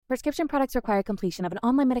Prescription products require completion of an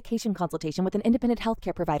online medication consultation with an independent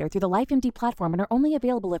healthcare provider through the LifeMD platform and are only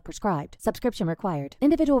available if prescribed. Subscription required.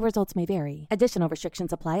 Individual results may vary. Additional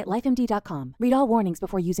restrictions apply at lifemd.com. Read all warnings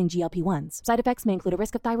before using GLP-1s. Side effects may include a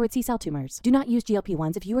risk of thyroid C-cell tumors. Do not use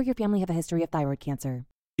GLP-1s if you or your family have a history of thyroid cancer.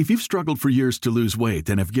 If you've struggled for years to lose weight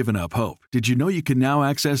and have given up hope, did you know you can now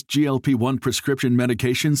access GLP-1 prescription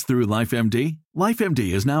medications through LifeMD?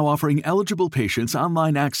 LifeMD is now offering eligible patients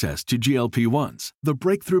online access to GLP-1s, the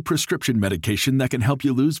breakthrough prescription medication that can help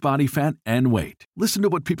you lose body fat and weight. Listen to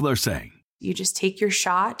what people are saying. You just take your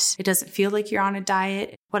shot. It doesn't feel like you're on a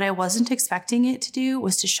diet. What I wasn't expecting it to do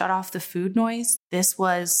was to shut off the food noise. This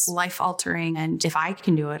was life-altering, and if I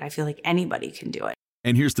can do it, I feel like anybody can do it.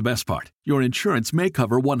 And here's the best part. Your insurance may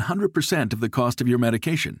cover 100% of the cost of your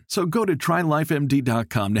medication. So go to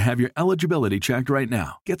trylifemd.com to have your eligibility checked right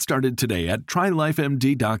now. Get started today at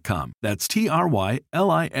trylifemd.com. That's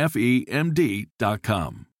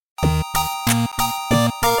TRYLIFEMD.com.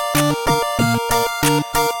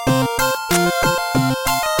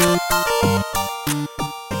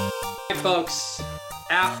 Hi, folks.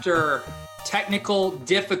 After technical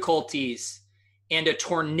difficulties and a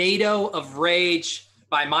tornado of rage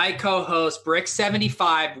by my co-host,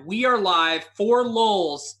 Brick75, we are live for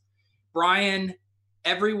Lulz. Brian,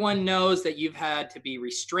 everyone knows that you've had to be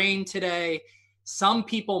restrained today. Some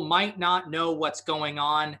people might not know what's going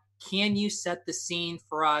on. Can you set the scene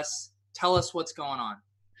for us? Tell us what's going on.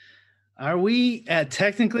 Are we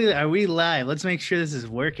are we live? Let's make sure this is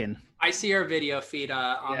working. I see our video feed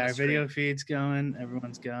on the our screen. Video feed's going.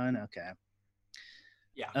 Everyone's going. Okay.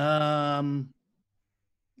 Yeah.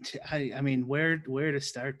 I mean, where to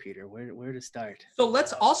start, Peter? Where to start? So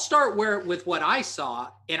I'll start with what I saw,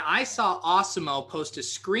 and I saw Awesemo post a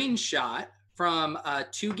screenshot from a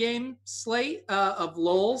 2-game slate of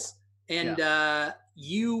Lulz, and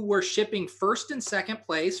you were shipping first and second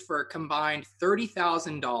place for a combined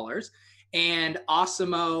 $30,000, and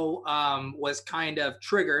Awesemo was kind of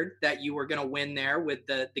triggered that you were going to win there with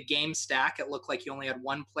the game stack. It looked like you only had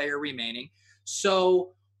one player remaining.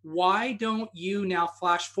 So why don't you now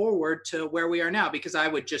flash forward to where we are now? Because I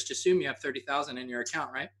would just assume you have 30,000 in your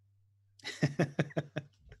account, right?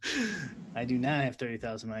 I do not have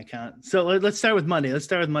 30,000 in my account. So let's start with Monday. Let's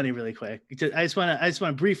start with Monday really quick. I just want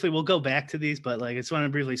to briefly, we'll go back to these, but I just want to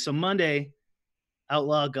briefly. So Monday,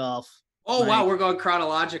 Outlaw Golf. Oh, wow. We're going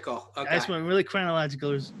chronological. Okay. I just went really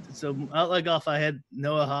chronological. So Outlaw Golf, I had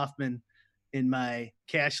Noah Hoffman in my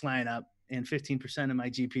cash lineup and 15% of my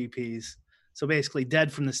GPPs. So basically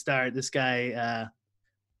dead from the start. This guy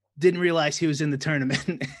didn't realize he was in the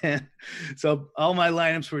tournament. So all my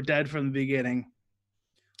lineups were dead from the beginning.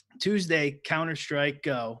 Tuesday, Counter-Strike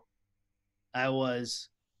Go. So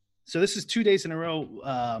this is 2 days in a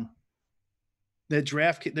row. The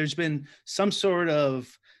draft, there's been some sort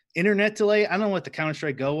of internet delay. I don't know what the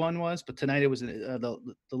Counter-Strike Go one was, but tonight it was the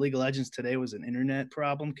League of Legends today was an internet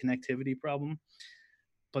problem, connectivity problem.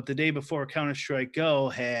 But the day before, Counter-Strike Go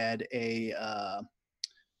had a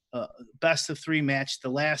best of 3 match. The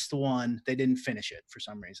last one, they didn't finish it for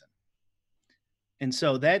some reason. And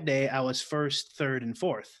so that day I was first, third, and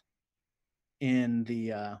fourth in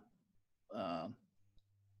the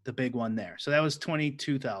big one there. So that was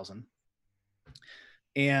 22,000.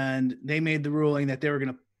 And they made the ruling that they were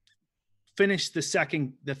going to finish the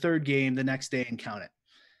third game the next day and count it.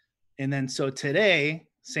 And then so today,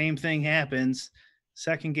 same thing happens.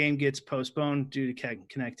 Second game gets postponed due to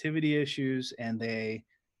connectivity issues, and they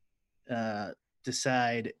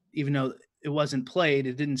decide, even though it wasn't played,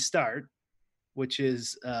 it didn't start, which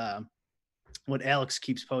is what Alex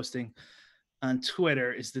keeps posting on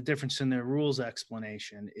Twitter, is the difference in their rules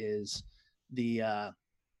explanation is the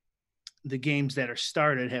games that are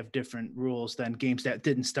started have different rules than games that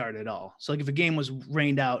didn't start at all. So if a game was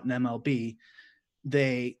rained out in MLB,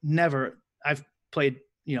 I've played,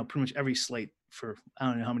 pretty much every slate for I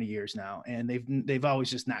don't know how many years now, and they've always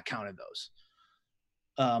just not counted those,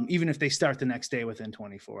 even if they start the next day within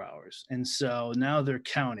 24 hours. And so now they're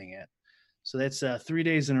counting it. So that's 3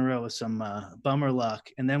 days in a row with some bummer luck.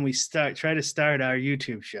 And then we try to start our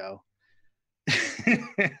YouTube show.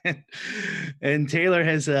 And Taylor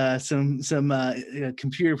has some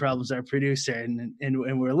computer problems, our producer, and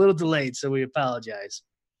we're a little delayed, so we apologize.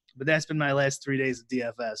 But that's been my last 3 days of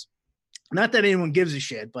DFS. Not that anyone gives a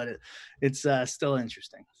shit, but it's still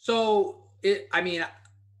interesting. So,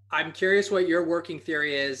 I'm curious what your working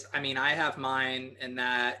theory is. I have mine, and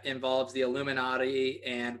that involves the Illuminati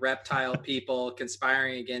and reptile people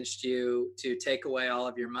conspiring against you to take away all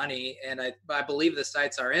of your money. And I believe the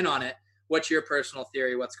sites are in on it. what's your personal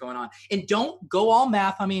theory? What's going on? And don't go all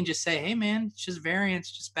math on me and just say, hey, man, it's just variance,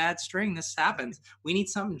 just bad string. This happens. We need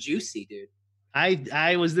something juicy, dude.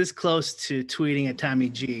 I was this close to tweeting at Tommy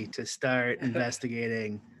G to start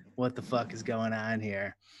investigating what the fuck is going on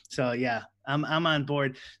here. So yeah, I'm on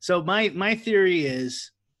board. So my theory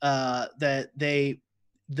is that they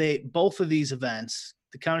both of these events,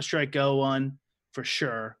 the Counter-Strike Go one for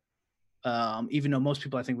sure, even though most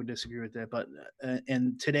people I think would disagree with that, but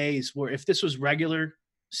and today's where if this was regular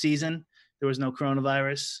season, there was no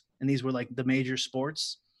coronavirus, and these were like the major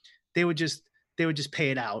sports, they would just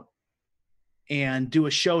pay it out and do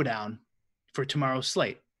a showdown for tomorrow's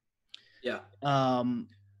slate. Yeah.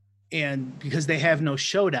 And because they have no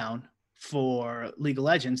showdown for League of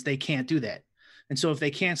Legends, they can't do that. And so if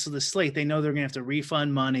they cancel the slate, they know they're going to have to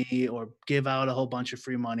refund money or give out a whole bunch of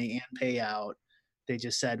free money and pay out. They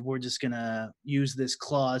just said, we're just going to use this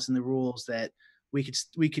clause in the rules that we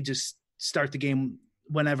could just start the game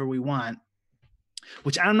whenever we want,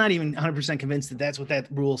 which I'm not even 100% convinced that that's what that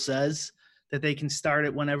rule says, that they can start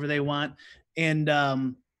it whenever they want. And,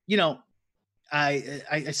 you know,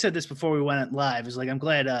 I said this before we went live, is like, I'm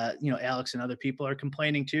glad, you know, Alex and other people are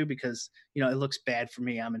complaining too, because, you know, it looks bad for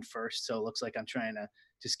me. I'm in first. So it looks like I'm trying to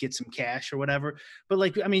just get some cash or whatever. But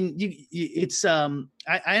like, I mean, it's, I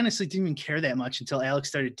honestly didn't even care that much until Alex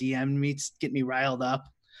started DMing me, get me riled up.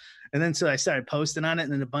 And then, so I started posting on it,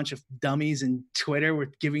 and then a bunch of dummies in Twitter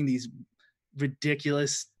were giving these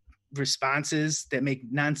ridiculous responses that make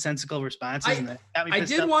nonsensical responses. I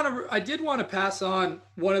did want to pass on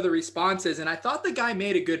one of the responses, and I thought the guy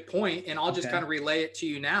made a good point, and I'll just kind of relay it to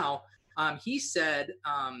you now. He said,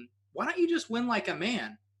 why don't you just win like a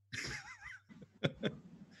man?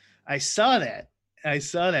 I saw that. I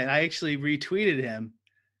actually retweeted him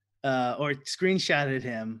or screenshotted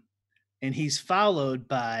him, and he's followed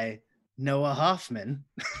by Noah Hoffman.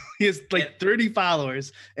 He has like 30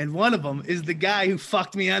 followers, and one of them is the guy who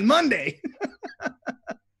fucked me on Monday.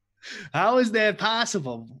 How is that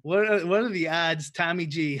possible? What are the odds Tommy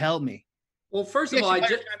G helped me? Well, first of all,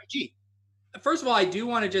 I do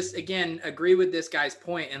want to just, again, agree with this guy's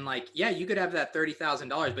point. And like, yeah, you could have that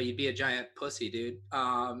 $30,000, but you'd be a giant pussy, dude.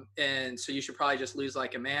 And so you should probably just lose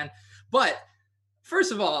like a man. But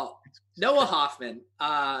first of all, Noah Hoffman,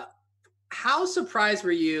 how surprised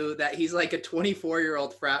were you that he's like a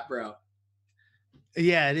 24-year-old frat bro?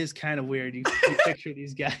 Yeah, it is kind of weird. You picture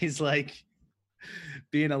these guys like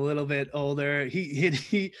being a little bit older.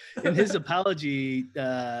 He in his apology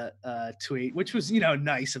tweet, which was, you know,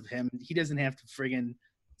 nice of him. He doesn't have to friggin'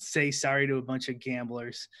 say sorry to a bunch of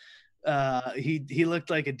gamblers. He looked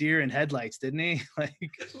like a deer in headlights, didn't he? Like,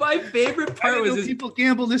 my favorite part was people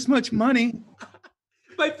gamble this much money.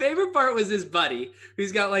 My favorite part was his buddy,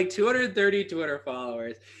 who's got like 230 Twitter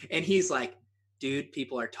followers. And he's like, dude,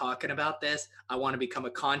 people are talking about this. I want to become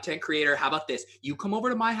a content creator. How about this? You come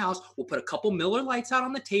over to my house. We'll put a couple Miller Lights out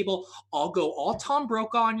on the table. I'll go all Tom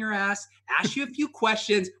Brokaw on your ass, ask you a few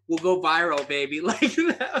questions. We'll go viral, baby. Like,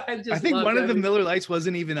 I think one of the Miller Lights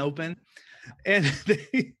wasn't even open. And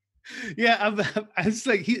I was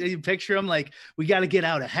like, you picture him like, we got to get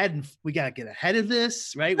out ahead, and we got to get ahead of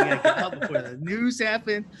this, right? We got to get out before the news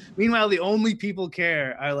happen. Meanwhile, the only people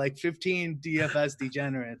care are like 15 DFS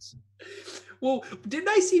degenerates. Well, didn't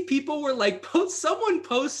I see people were like, someone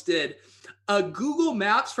posted a Google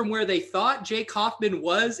Maps from where they thought Jake Hoffman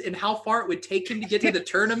was and how far it would take him to get to the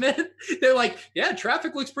tournament. They're like, yeah,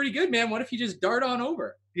 traffic looks pretty good, man. What if you just dart on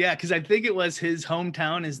over? Yeah, because I think it was his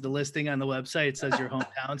hometown is the listing on the website. It says your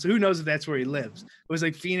hometown. So who knows if that's where he lives. It was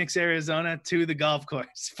like Phoenix, Arizona to the golf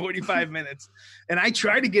course, 45 minutes. And I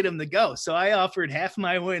tried to get him to go. So I offered half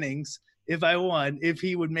my winnings if I won, if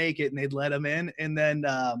he would make it, and they'd let him in. And then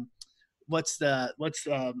what's that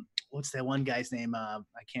one guy's name? I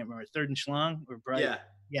can't remember. Third and Schlong or Bright?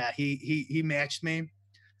 Yeah. He matched me.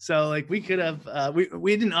 So like we could have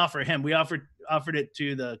we didn't offer him. We offered it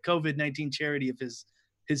to the COVID-19 charity of his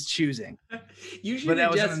choosing. But that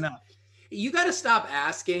wasn't enough. You got to stop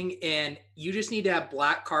asking, and you just need to have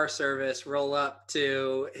black car service roll up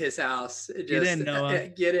to his house. Get in, Noah.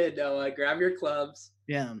 Get in, Noah. Grab your clubs.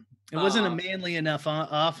 Yeah. It wasn't a manly enough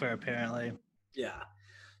offer, apparently. Yeah.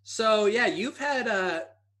 So yeah, you've had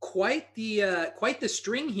quite the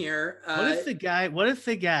string here. What if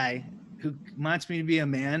the guy who wants me to be a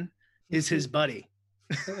man is his buddy?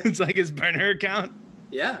 It's like his burner account.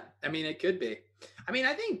 Yeah, I mean, it could be. I mean,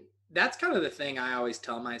 I think that's kind of the thing I always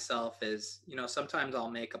tell myself is, you know, sometimes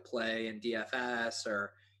I'll make a play in DFS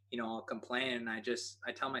or, you know, I'll complain, and I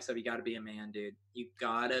tell myself, you got to be a man, dude. You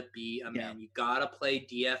got to be a man. You got to play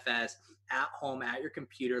DFS at home at your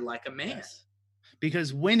computer like a man. Yes.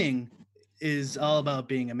 Because winning is all about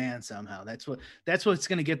being a man somehow. That's what's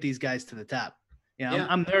going to get these guys to the top. Yeah.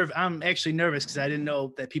 I'm actually nervous because I didn't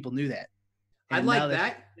know that people knew that. I'd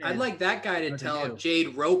like that guy to tell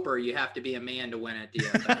Jade Roper you have to be a man to win at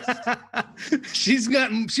DFS.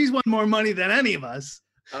 She's won more money than any of us.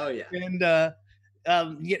 Oh yeah. And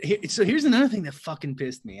so here's another thing that fucking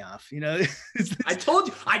pissed me off. I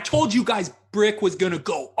told you guys Brick was gonna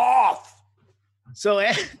go off. So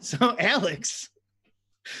Alex,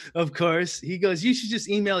 of course, he goes, you should just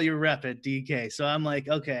email your rep at DK. So I'm like,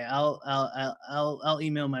 okay, I'll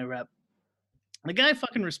email my rep. The guy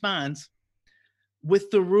fucking responds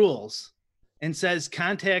with the rules and says,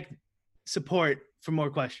 contact support for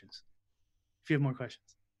more questions. If you have more questions,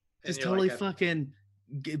 just totally fucking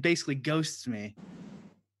basically ghosts me.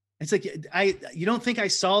 It's like, you don't think I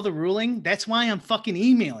saw the ruling? That's why I'm fucking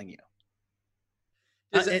emailing you.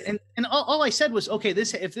 And all I said was, okay,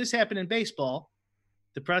 if this happened in baseball,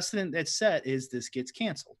 the precedent that's set is this gets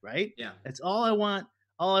canceled, right? Yeah. That's all I want.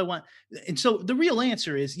 And so the real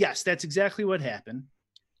answer is yes, that's exactly what happened.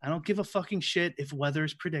 I don't give a fucking shit if weather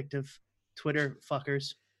is predictive. Twitter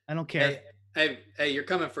fuckers. I don't care. Hey, you're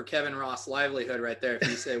coming for Kevin Ross' livelihood right there if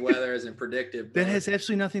you say weather isn't predictive. That has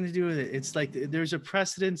absolutely nothing to do with it. It's like there's a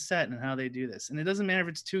precedent set in how they do this. And it doesn't matter if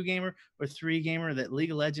it's 2-gamer or 3-gamer, that League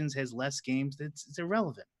of Legends has less games. It's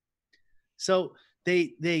irrelevant. So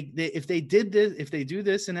if they do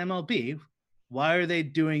this in MLB, why are they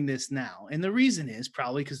doing this now? And the reason is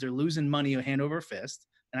probably because they're losing money hand over fist.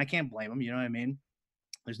 And I can't blame them. You know what I mean?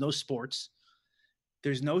 There's no sports.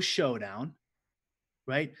 There's no showdown,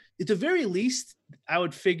 right? At the very least, I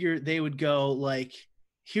would figure they would go like,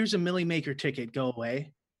 here's a Millie Maker ticket, go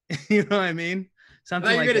away. You know what I mean?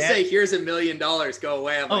 Something I thought you were like going to say, here's $1 million, go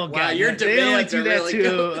away. I'm like, wow, God, your demands are really good. They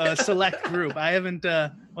only do that to a select group. I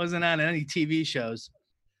wasn't on any TV shows.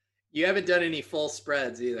 You haven't done any full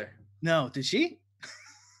spreads either. No, did she?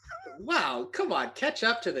 Wow, come on, catch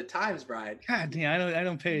up to the times, Brian. God damn, I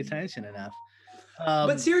don't pay attention enough.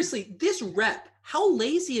 But seriously, this rep, how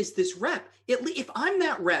lazy is this rep? If I'm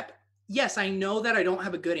that rep, yes, I know that I don't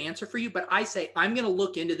have a good answer for you, but I say, I'm going to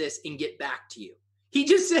look into this and get back to you. He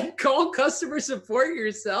just said, call customer support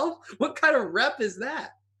yourself. What kind of rep is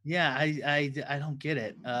that? Yeah, I don't get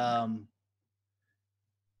it. Yeah,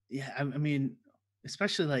 I mean,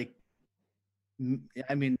 especially like,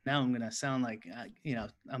 I mean, now I'm going to sound like,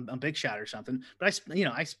 I'm a big shot or something, but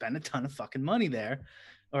I spend a ton of fucking money there.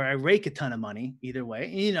 Or I rake a ton of money either way.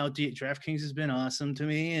 And, DraftKings has been awesome to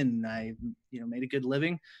me, and I, made a good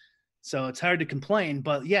living. So it's hard to complain.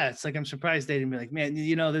 But yeah, it's like I'm surprised they didn't be like, man,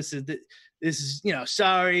 this is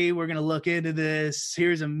sorry, we're gonna look into this.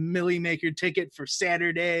 Here's a Millie Maker ticket for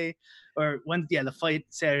Saturday, or when the fight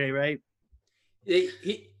Saturday, right?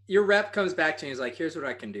 Your rep comes back to me. He's like, here's what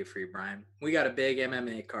I can do for you, Brian. We got a big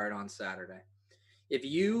MMA card on Saturday. If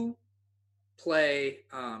you play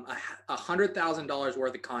 $100,000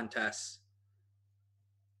 worth of contests,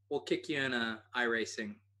 we'll kick you in a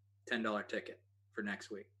iRacing $10 ticket for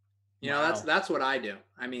next week. Wow. That's what I do.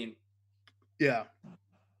 I mean, yeah,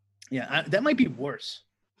 that might be worse.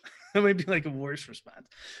 That might be like a worse response.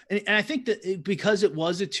 And I think that because it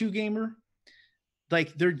was a 2-gamer,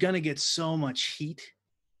 like they're gonna get so much heat.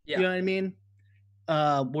 Yeah. You know what I mean?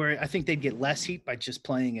 Where I think they'd get less heat by just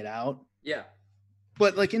playing it out. Yeah.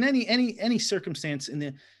 But like in any circumstance and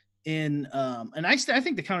I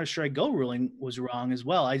think the Counter-Strike Go ruling was wrong as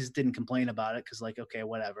well. I just didn't complain about it because, like, okay,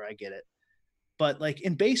 whatever, I get it. But like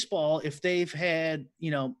in baseball, if they've had,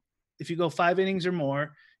 if you go 5 innings or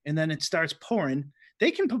more and then it starts pouring, they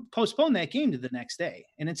can postpone that game to the next day.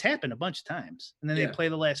 And it's happened a bunch of times. And then they play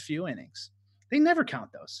the last few innings. They never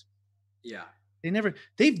count those. Yeah.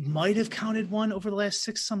 They might have counted one over the last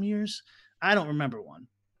 6 some years. I don't remember one.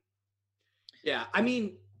 Yeah, I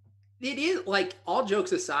mean, it is, like, all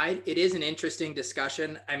jokes aside, it is an interesting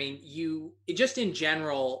discussion. I mean, just in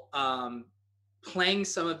general, playing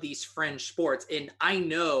some of these fringe sports, and I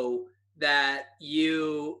know that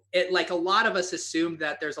like a lot of us assume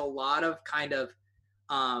that there's a lot of kind of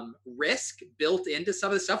risk built into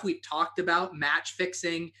some of the stuff we've talked about, match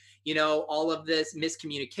fixing, all of this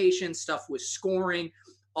miscommunication stuff with scoring,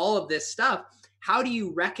 all of this stuff. How do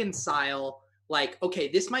you reconcile, like, okay,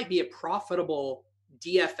 this might be a profitable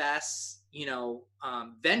DFS,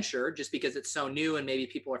 venture just because it's so new and maybe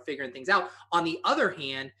people are figuring things out. On the other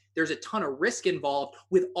hand, there's a ton of risk involved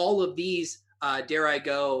with all of these, dare I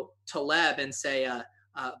go Taleb and say,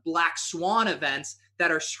 black swan events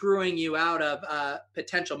that are screwing you out of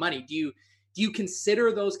potential money. Do you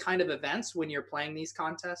consider those kind of events when you're playing these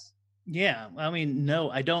contests? Yeah, I mean, no,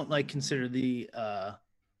 I don't consider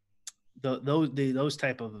those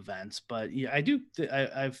type of events, but yeah, I do.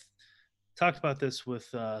 I've talked about this with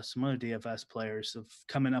some other DFS players of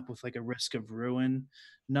coming up with like a risk of ruin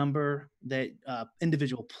number that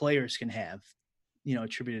individual players can have,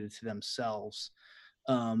 attributed to themselves.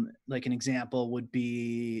 Like an example would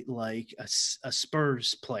be like a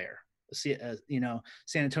Spurs player, San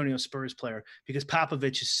Antonio Spurs player, because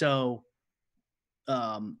Popovich is so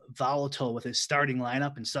volatile with his starting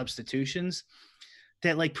lineup and substitutions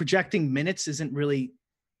that like projecting minutes isn't really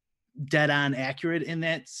dead on accurate in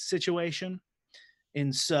that situation.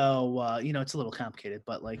 And so, it's a little complicated,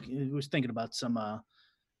 but like I was thinking about some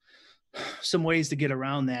ways to get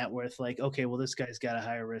around that where it's like, okay, well, this guy's got a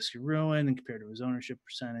higher risk of ruin and compared to his ownership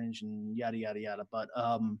percentage and yada, yada, yada. But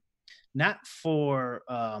not for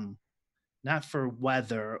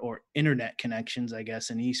weather or internet connections, I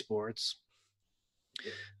guess, in esports.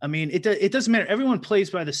 I mean, it doesn't matter. Everyone plays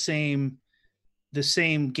by the same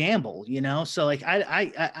gamble, So like,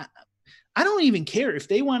 I don't even care if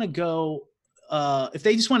they want to go, if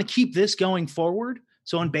they just want to keep this going forward.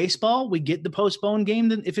 So in baseball, we get the postponed game.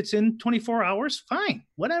 Then if it's in 24 hours, fine,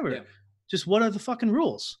 whatever. Yeah. Just what are the fucking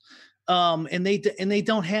rules? And they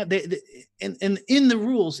don't have and in the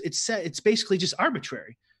rules, it's basically just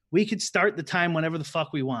arbitrary. We could start the time whenever the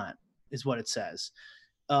fuck we want, is what it says.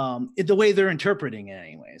 The way they're interpreting it,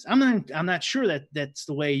 anyways. I'm not sure that that's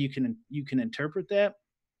the way you can interpret that.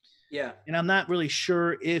 Yeah. And I'm not really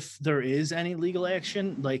sure if there is any legal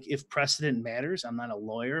action, like if precedent matters. I'm not a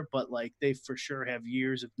lawyer, but like they for sure have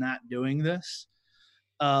years of not doing this.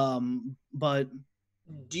 But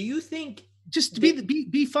do you think just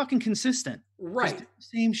be fucking consistent? Right. Just do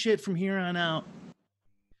the same shit from here on out.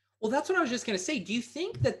 Well, that's what I was just going to say. Do you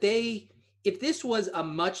think that if this was a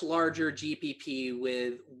much larger GPP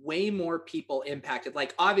with way more people impacted,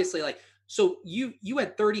 like obviously, like, so you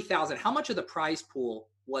had 30,000, how much of the prize pool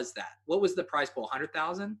was that? What was the prize pool?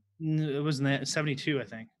 100,000? It wasn't that 72, I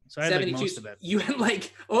think. So I had 72, like most of it. You had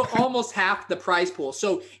like almost half the prize pool.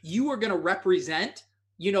 So you were going to represent,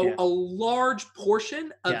 a large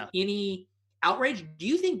portion of any outrage. Do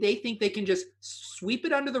you think they can just sweep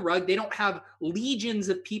it under the rug? They don't have legions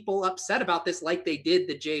of people upset about this like they did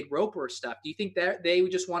the Jade Roper stuff. Do you think that they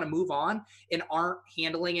would just want to move on and aren't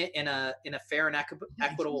handling it in a fair and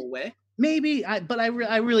equitable way? Maybe, but I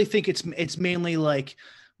really think it's mainly like,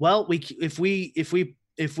 well, if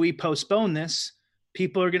we postpone this,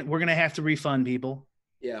 we're gonna have to refund people.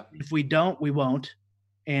 Yeah. If we don't, we won't,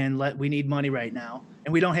 and we need money right now,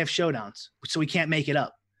 and we don't have showdowns, so we can't make it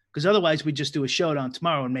up. Because otherwise we just do a showdown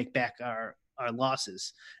tomorrow and make back our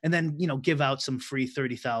losses, and then give out some free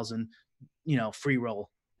 30,000 free roll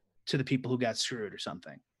to the people who got screwed or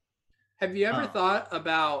something. Have you ever thought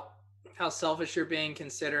about how selfish you're being,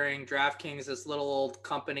 considering DraftKings, this little old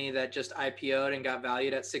company that just IPO'd and got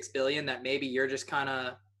valued at $6 billion, that maybe you're just kind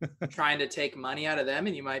of trying to take money out of them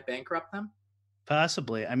and you might bankrupt them?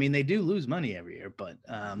 Possibly. I mean, they do lose money every year, but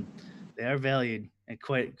they are valued at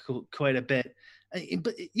quite a bit.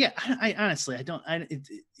 But yeah, I honestly, I don't.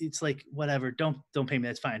 It's like whatever. Don't pay me.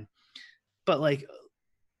 That's fine. But like,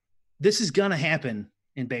 this is gonna happen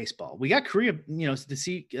in baseball. We got Korea, to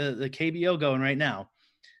see the KBO going right now.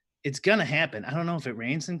 It's gonna happen. I don't know if it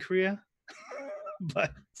rains in Korea,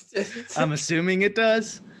 but I'm assuming it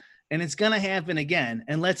does, and it's gonna happen again.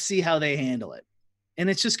 And let's see how they handle it. And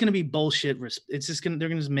it's just gonna be bullshit. They're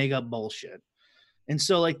gonna just make up bullshit. And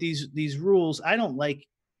so like these rules, I don't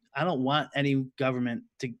want any government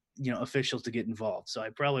to, officials to get involved. So I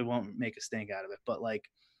probably won't make a stink out of it. But like,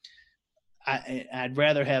 I'd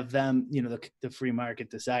rather have them, the free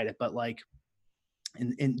market decide it. But like,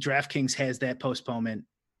 in DraftKings has that postponement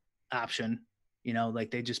option,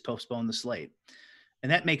 like they just postpone the slate,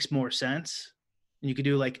 and that makes more sense. And you could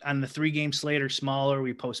do like on the 3-game slate or smaller,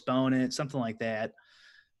 we postpone it, something like that.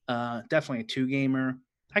 Definitely a 2-gamer.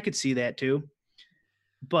 I could see that too.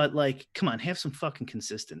 But like, come on, have some fucking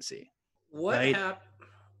consistency. What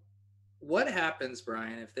happens,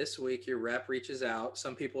 Brian, if this week your rep reaches out?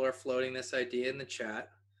 Some people are floating this idea in the chat.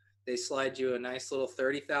 They slide you a nice little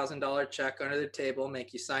 $30,000 check under the table,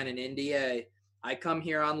 make you sign an NDA. I come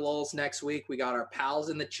here on Lulz next week. We got our pals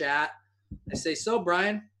in the chat. I say, so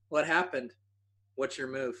Brian, what happened? What's your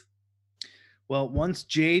move? Well, once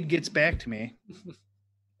Jade gets back to me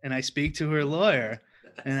and I speak to her lawyer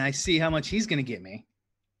and I see how much he's going to get me,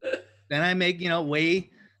 then I make, weigh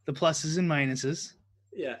the pluses and minuses.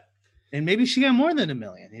 Yeah. And maybe she got more than $1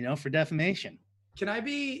 million, for defamation. Can I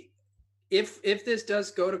be, if this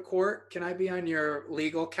does go to court, can I be on your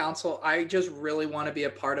legal counsel? I just really want to be a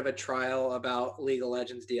part of a trial about League of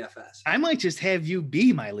Legends DFS. I might just have you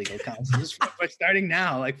be my legal counsel just starting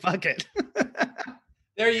now. Like, fuck it.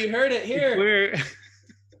 There, you heard it here.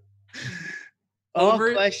 All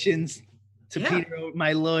questions Peter,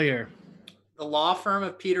 my lawyer. The law firm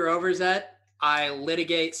of Peter Overzet. I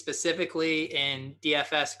litigate specifically in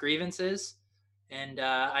DFS grievances, and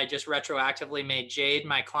I just retroactively made Jade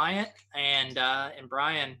my client and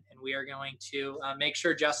Brian, and we are going to make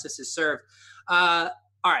sure justice is served. All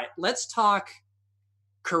right, let's talk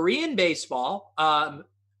Korean baseball. I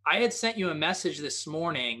had sent you a message this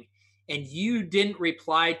morning, and you didn't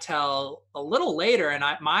reply till a little later. And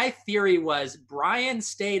my theory was Brian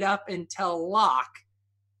stayed up until lock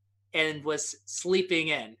and was sleeping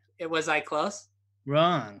in. Was I close?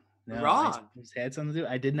 Wrong. No, Wrong. I just had something to do.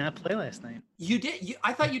 I did not play last night. You did?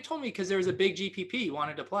 I thought you told me because there was a big GPP you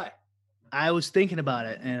wanted to play. I was thinking about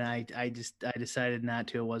it, and I decided not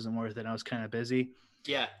to. It wasn't worth it. I was kind of busy.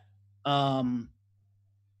 Yeah.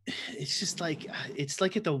 It's just like it's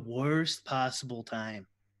like at the worst possible time.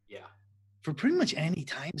 Yeah. For pretty much any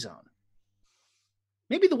time zone.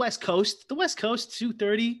 Maybe the West Coast. The West Coast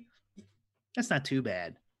 2:30. That's not too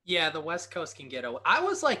bad. Yeah, the West Coast can get away. I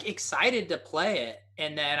was like excited to play it,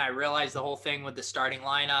 and then I realized the whole thing with the starting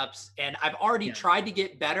lineups. And I've already tried to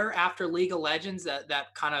get better after League of Legends,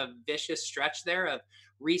 that kind of vicious stretch there of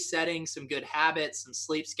resetting some good habits, some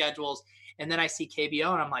sleep schedules. And then I see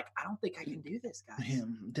KBO, and I'm like, I don't think I can do this, guys.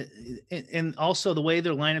 And also the way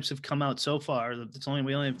their lineups have come out so far,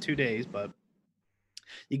 we only have 2 days, but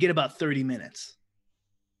you get about 30 minutes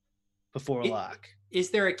before a lock. Is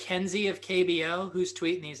there a Kenzie of KBO who's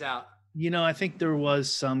tweeting these out? I think there was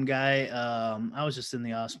some guy. I was just in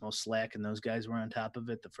the Osmo Slack, and those guys were on top of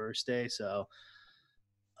it the first day. So,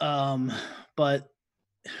 but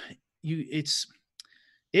it's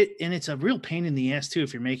a real pain in the ass too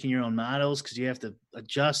if you're making your own models, because you have to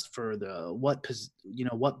adjust for what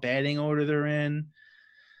batting order they're in.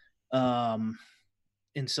 And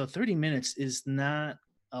so 30 minutes is not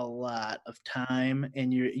a lot of time,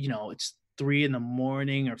 and it's 3 a.m.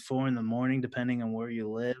 or 4 a.m, depending on where you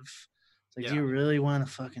live. It's like, do you really want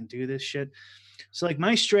to fucking do this shit? So like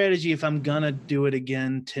my strategy, if I'm gonna do it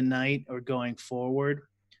again tonight or going forward,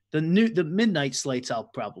 the midnight slates I'll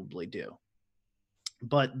probably do.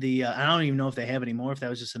 But I don't even know if they have any more, if that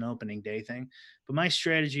was just an opening day thing. But my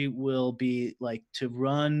strategy will be like to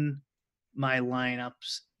run my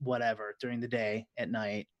lineups, whatever, during the day at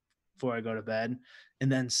night before I go to bed,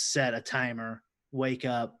 and then set a timer, wake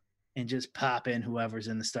up, and just pop in whoever's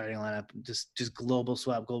in the starting lineup. Just global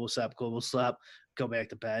swap, go back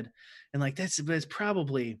to bed. And like that's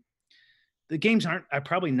probably the games are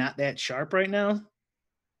probably not that sharp right now.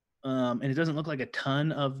 And it doesn't look like a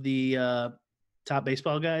ton of the top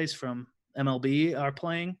baseball guys from MLB are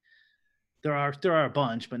playing. There are a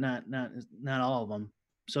bunch, but not all of them.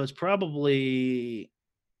 So it's probably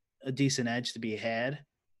a decent edge to be had.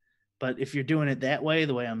 But if you're doing it that way,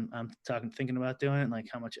 the way I'm thinking about doing it, like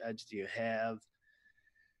how much edge do you have?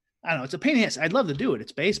 I don't know. It's a pain in the ass. I'd love to do it.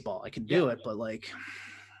 It's baseball. I can do it, but like,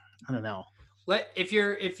 I don't know. If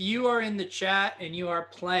you are in the chat and you are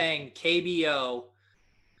playing KBO,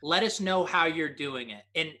 let us know how you're doing it.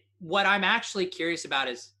 And what I'm actually curious about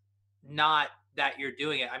is not that you're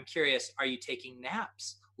doing it. I'm curious, are you taking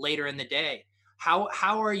naps later in the day? How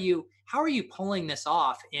are you pulling this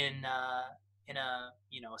off in a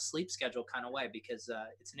sleep schedule kind of way, because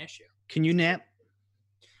it's an issue. Can you nap?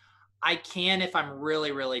 I can if I'm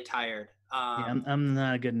really, really tired. I'm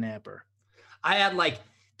not a good napper. I had like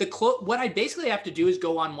what I basically have to do is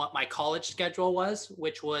go on what my college schedule was,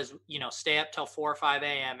 which was, stay up till 4 or 5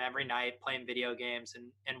 a.m. every night playing video games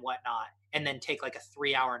and whatnot, and then take like a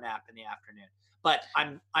 3-hour nap in the afternoon. But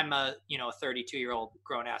I'm a 32-year-old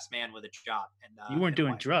grown ass man with a job. And you weren't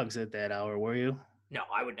doing drugs at that hour, were you? No,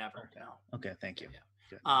 I would never. Okay. No. Okay, thank you.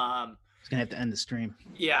 Yeah. I was gonna have to end the stream.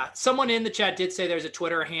 Yeah, someone in the chat did say there's a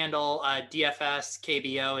Twitter handle. DFS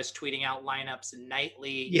KBO is tweeting out lineups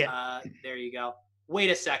nightly. Yeah. There you go. Wait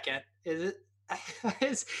a second. Is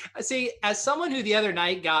it? See, as someone who the other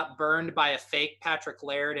night got burned by a fake Patrick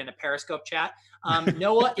Laird in a Periscope chat,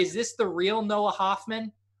 Noah, is this the real Noah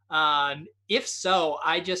Hoffman? If so,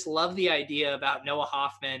 I just love the idea about Noah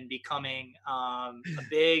Hoffman becoming a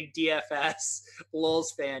big DFS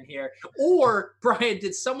Lulz fan here. Or, Brian,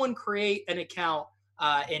 did someone create an account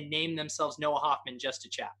and name themselves Noah Hoffman just to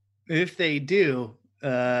chat? If they did,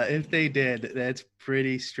 that's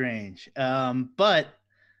pretty strange. But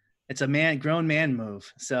it's a grown man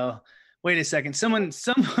move. So wait a second. Someone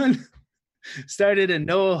started a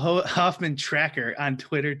Noah Hoffman tracker on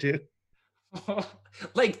Twitter too.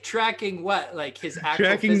 Like tracking what? Like his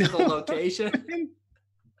actual physical location?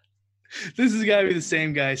 This has got to be the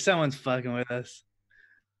same guy. Someone's fucking with us.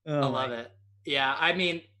 I love it. Yeah, I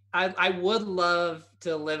mean, I would love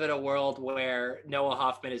to live in a world where Noah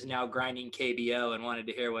Hoffman is now grinding KBO and wanted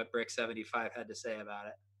to hear what Brick 75 had to say about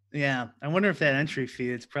it. Yeah, I wonder if that entry fee,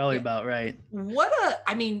 it's probably about right.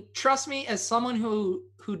 I mean, trust me, as someone who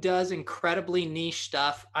does incredibly niche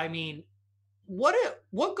stuff, I mean,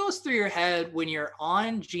 what goes through your head when you're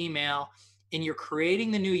on Gmail and you're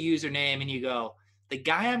creating the new username and you go, the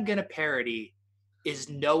guy I'm going to parody is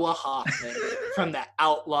Noah Hoffman from the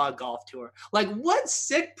Outlaw Golf Tour. Like, what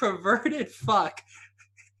sick, perverted fuck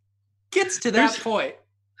gets to that point?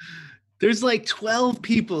 There's like 12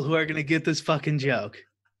 people who are going to get this fucking joke.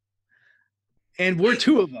 And we're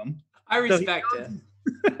 2 of them. I respect it.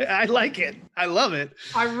 I like it. I love it.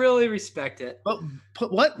 I really respect it. But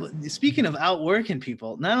what? Speaking of outworking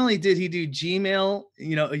people, not only did he do Gmail, a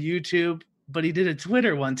YouTube, but he did a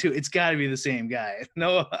Twitter one too. It's got to be the same guy,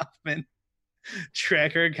 Noah Hoffman.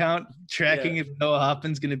 Tracker account tracking if Noah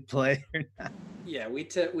Hoffman's going to play or not. Yeah, we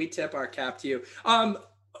tip our cap to you. How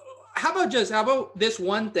about this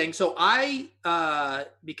one thing? So I,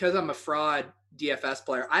 because I'm a fraud DFS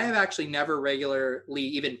player, I have actually never regularly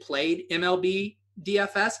even played MLB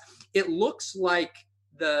DFS. It looks like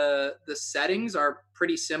the settings are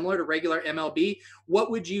pretty similar to regular MLB.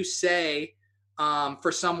 What would you say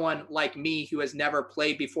for someone like me who has never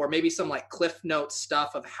played before? Maybe some like Cliff Notes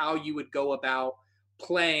stuff of how you would go about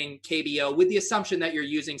playing KBO with the assumption that you're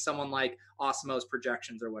using someone like Osmo's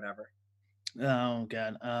projections or whatever. Oh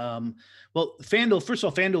God. Well, FanDuel, first of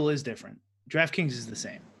all, FanDuel is different. DraftKings is the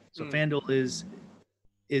same. So FanDuel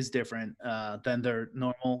is different than their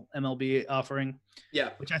normal MLB offering. Yeah.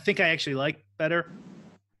 Which I think I actually like better.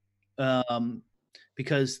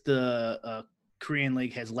 Because the Korean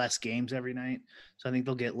League has less games every night. So I think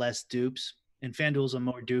they'll get less dupes. And FanDuel is a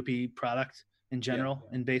more dupey product in general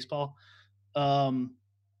in baseball. I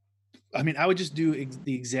mean, I would just do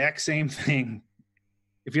the exact same thing.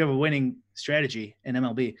 If you have a winning strategy in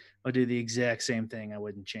MLB, I would do the exact same thing. I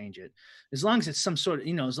wouldn't change it. As long as it's some sort of,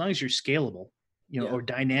 as long as you're scalable, or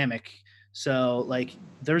dynamic. So like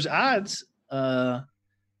there's odds,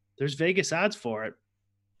 there's Vegas odds for it.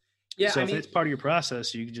 Yeah. So if it's part of your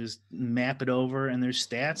process, you can just map it over and there's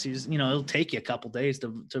stats. You just, it'll take you a couple days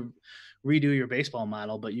to redo your baseball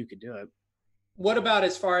model, but you could do it. What about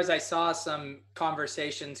as far as I saw some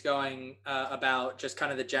conversations going about just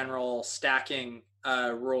kind of the general stacking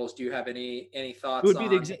rules? Do you have any thoughts? It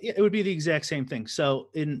would be the exact same thing. So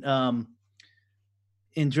in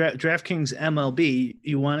DraftKings MLB,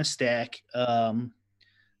 you want to stack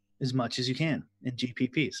as much as you can in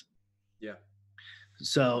GPPs. Yeah.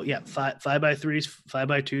 So yeah, 5x3s,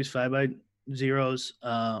 5x2s, 5x0s,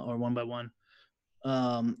 or 1x1,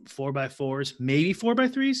 4x4s, maybe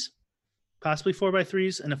 4x3s, possibly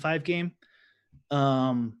 4x3s in a 5 game.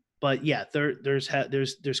 But yeah,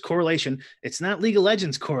 there's correlation. It's not League of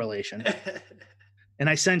Legends correlation. And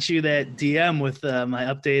I sent you that DM with my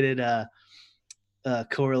updated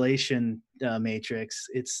correlation matrix.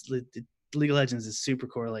 League of Legends is super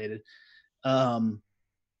correlated.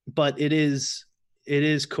 But it is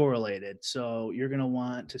correlated. So you're going to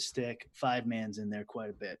want to stick 5-mans in there quite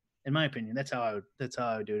a bit. In my opinion, that's how I would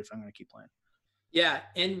do it if I'm going to keep playing. Yeah.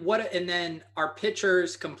 And then are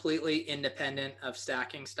pitchers completely independent of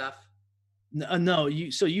stacking stuff? No,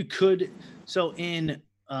 you could. So in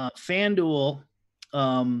FanDuel,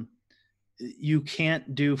 you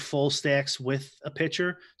can't do full stacks with a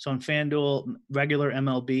pitcher. So in FanDuel, regular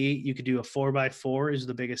MLB, you could do a 4x4 is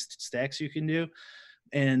the biggest stacks you can do.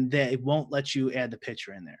 And they won't let you add the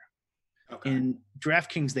pitcher in there. Okay. In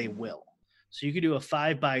DraftKings, they will. So you could do a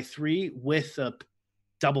 5x3 with a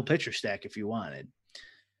double pitcher stack if you wanted.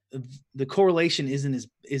 The correlation isn't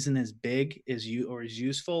as big as as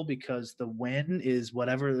useful because the win is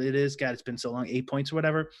whatever it is. God, it's been so long, 8 points or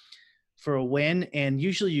whatever for a win. And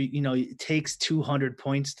usually, it takes 200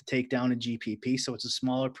 points to take down a GPP. So it's a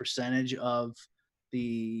smaller percentage of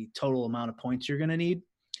the total amount of points you're going to need.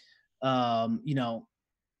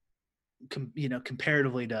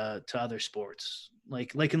 Comparatively to other sports,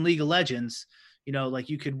 like in League of Legends, like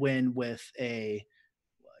you could win with it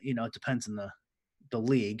depends on the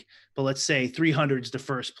league, but let's say 300 is the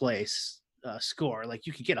first place score. Like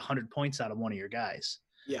you could get 100 points out of one of your guys.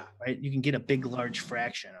 Yeah. Right. You can get a big, large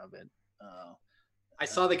fraction of it. I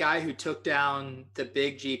saw the guy who took down the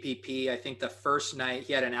big GPP. I think the first night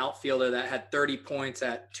he had an outfielder that had 30 points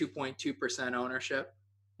at 2.2% ownership.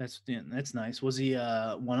 That's nice. Was he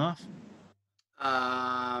one-off?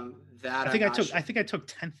 I think I took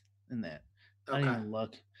 10th in that. Okay. I didn't even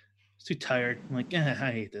look. I was too tired. I'm like, I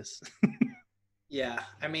hate this. Yeah,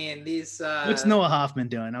 I mean these. What's Noah Hoffman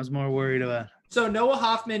doing? I was more worried about So Noah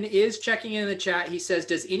Hoffman is checking in the chat. He says,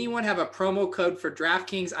 does anyone have a promo code for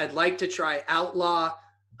DraftKings? I'd like to try Outlaw.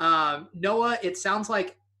 Noah, it sounds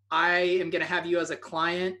like I am going to have you as a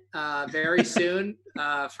client very soon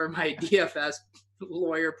for my DFS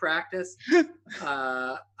lawyer practice.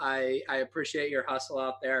 I appreciate your hustle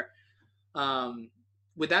out there.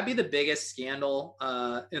 Would that be the biggest scandal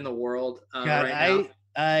in the world God, right now?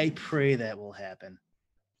 I pray that will happen.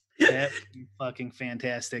 That would be fucking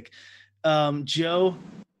fantastic. Joe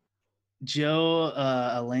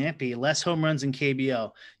Lampy, less home runs in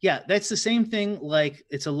KBO. Yeah, that's the same thing. Like,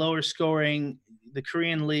 it's a lower scoring. The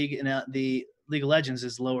Korean League and the League of Legends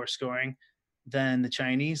is lower scoring than the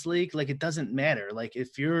Chinese league. Like, it doesn't matter. Like, if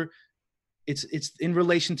it's in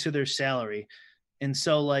relation to their salary. And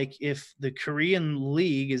so, like, if the Korean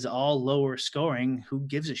league is all lower scoring, who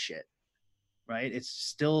gives a shit? Right? It's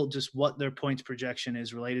still just what their points projection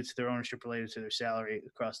is related to their ownership, related to their salary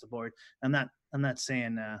across the board. I'm not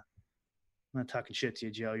saying, I'm not talking shit to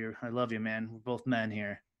you, Joe. I love you, man. We're both men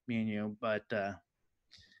here, me and you, but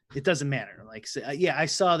it doesn't matter. Like, so, yeah, I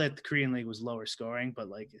saw that the Korean league was lower scoring, but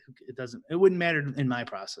like, it wouldn't matter in my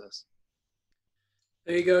process.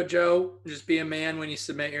 There you go, Joe. Just be a man when you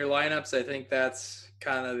submit your lineups. I think that's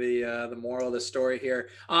kind of the moral of the story here.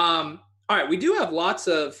 All right, we do have lots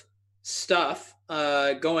of stuff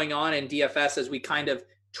going on in DFS as we kind of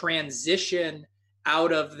transition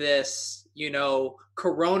out of this,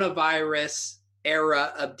 coronavirus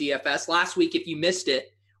era of DFS. Last week, if you missed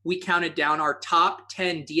it, we counted down our top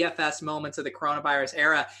 10 DFS moments of the coronavirus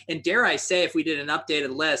era. And dare I say, if we did an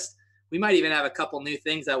updated list, we might even have a couple new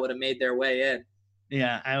things that would have made their way in.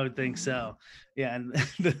 Yeah, I would think so. Yeah, and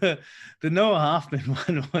the Noah Hoffman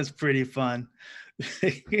one was pretty fun.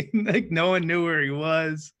 Like, no one knew where he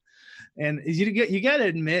was. And you got to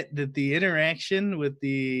admit that the interaction with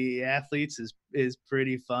the athletes is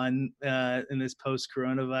pretty fun in this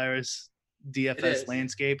post-coronavirus DFS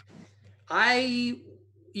landscape. Why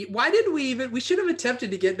did we should have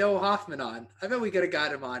attempted to get Noah Hoffman on. I bet we could have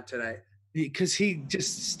got him on tonight. Because he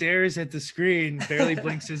just stares at the screen, barely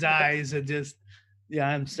blinks his eyes, and just, yeah,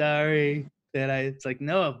 I'm sorry that it's like,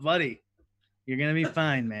 Noah, buddy, you're going to be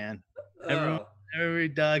fine, man. Every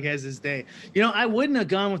dog has his day. I wouldn't have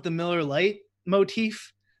gone with the Miller Lite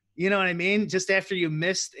motif. You know what I mean? Just after you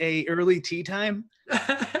missed a early tea time,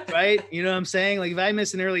 right? You know what I'm saying? Like, if I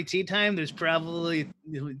miss an early tea time, there's probably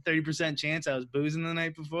 30% chance I was boozing the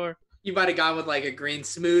night before. You might have gone with like a green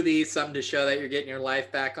smoothie, something to show that you're getting your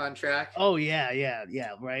life back on track. Oh yeah,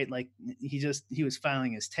 right. Like, he was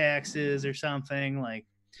filing his taxes or something. Like,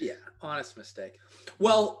 yeah, honest mistake.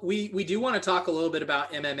 Well, we do want to talk a little bit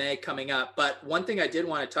about MMA coming up, but one thing I did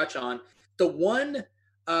want to touch on,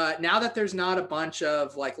 now that there's not a bunch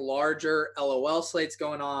of like larger LOL slates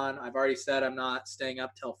going on, I've already said I'm not staying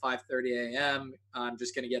up till 5:30 a.m. I'm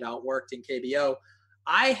just going to get outworked in KBO.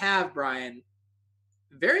 I have, Brian,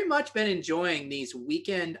 very much been enjoying these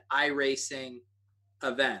weekend iRacing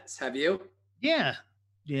events. Have you? Yeah.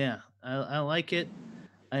 I like it.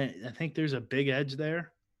 I think there's a big edge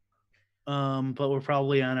there. But we're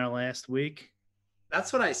probably on our last week.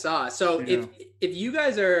 That's what I saw. So if you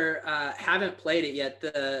guys haven't played it yet,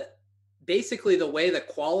 basically the way the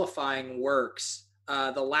qualifying works,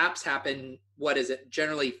 the laps happen,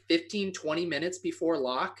 generally 15, 20 minutes before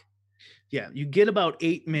lock? Yeah, you get about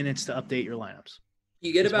 8 minutes to update your lineups.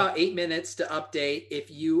 You get about 8 minutes to update. If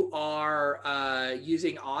you are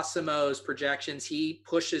using Osimo's projections, he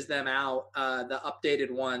pushes them out, the updated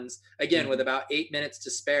ones, again, with about 8 minutes to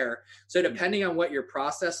spare. So depending on what your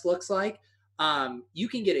process looks like, you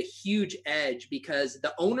can get a huge edge because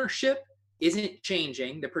the ownership isn't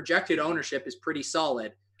changing. The projected ownership is pretty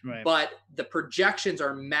solid, right? But the projections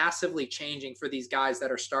are massively changing for these guys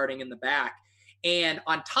that are starting in the back. And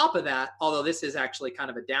on top of that, although this is actually kind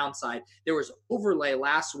of a downside, there was overlay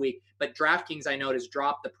last week, but DraftKings, I noticed,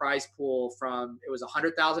 dropped the prize pool from, it was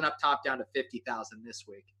 100,000 up top down to 50,000 this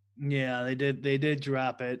week. Yeah, they did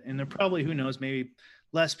drop it. And they're probably, who knows, maybe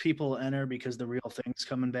less people enter because the real thing's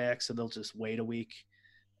coming back. So they'll just wait a week.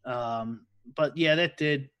 But yeah, that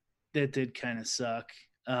did kind of suck.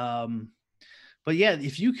 But yeah,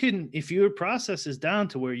 if your process is down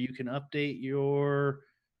to where you can update your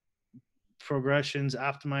progressions,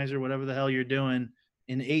 optimizer, whatever the hell you're doing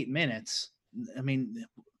in 8 minutes, I mean,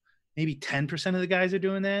 maybe 10% of the guys are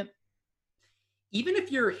doing that. Even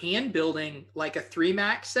if you're hand building like a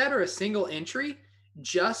 3-max set or a single entry,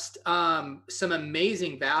 just some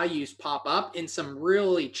amazing values pop up and some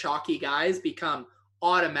really chalky guys become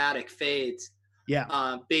automatic fades.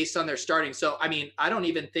 Yeah. Based on their starting. So, I mean, I don't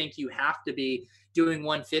even think you have to be doing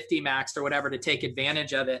 150 max or whatever to take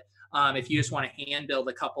advantage of it. if you just want to hand build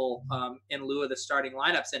a couple in lieu of the starting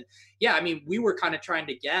lineups. And yeah, I mean, we were kind of trying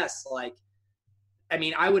to guess, like, I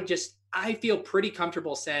mean, I feel pretty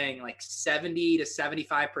comfortable saying like 70 to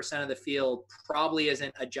 75% of the field probably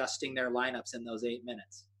isn't adjusting their lineups in those 8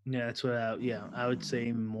 minutes. Yeah, that's what I would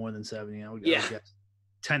say more than 70. I would guess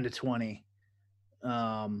 10 to 20.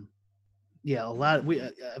 Yeah, a lot.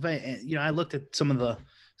 I looked at some of the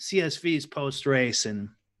CSVs post race, and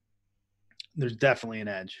there's definitely an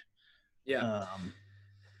edge. Yeah.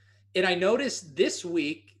 And I noticed this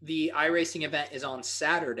week the iRacing event is on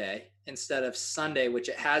Saturday instead of Sunday, which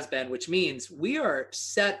it has been, which means we are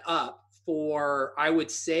set up for, I would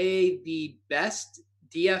say, the best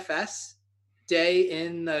DFS day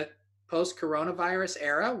in the post-coronavirus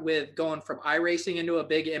era, with going from iRacing into a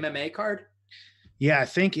big MMA card. Yeah, I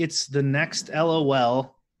think it's the next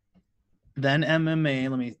LOL, then MMA.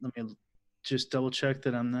 Let me just double check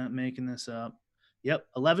that I'm not making this up. Yep,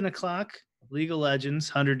 11 o'clock, League of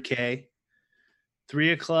Legends, 100K.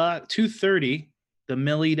 3 o'clock, 2:30, the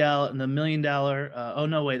 $1 million. Oh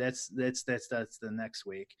no, wait, that's the next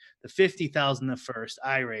week. The 50,000 the first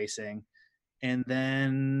iRacing, and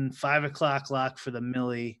then 5 o'clock lock for the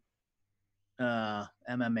Millie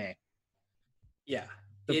MMA. Yeah,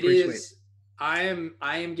 it is. I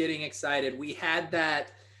am getting excited. We had the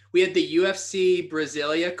UFC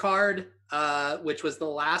Brasilia card, which was the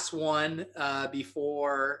last one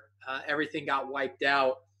before everything got wiped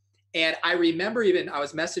out. And I remember I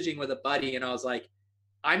was messaging with a buddy, and I was like,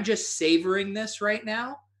 I'm just savoring this right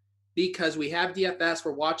now because we have DFS.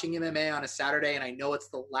 We're watching MMA on a Saturday, and I know it's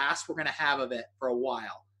the last we're going to have of it for a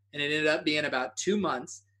while. And it ended up being about 2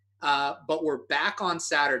 months. But we're back on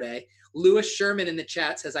Saturday. Lewis Sherman in the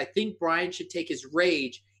chat says, I think Brian should take his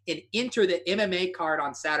rage and enter the MMA card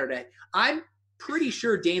on Saturday. I'm pretty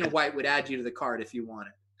sure Dana White would add you to the card if you want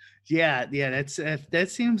it. Yeah, that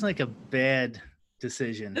seems like a bad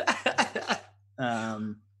decision.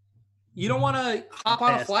 You don't want to hop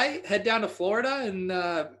on a flight, head down to Florida, and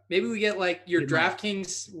maybe we get like your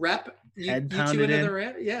DraftKings rep. You two into the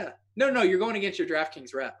rep? Yeah. No, you're going against your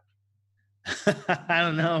DraftKings rep. I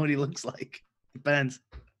don't know what he looks like. Depends.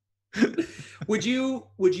 Would you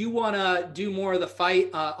want to do more of the fight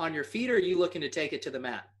on your feet, or are you looking to take it to the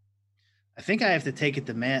mat? I think I have to take it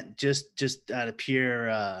to mat just out of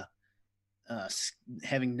pure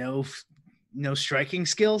having no striking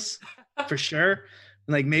skills for sure.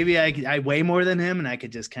 Like maybe I weigh more than him, and I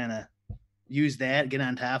could just kind of use that, get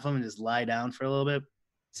on top of him, and just lie down for a little bit.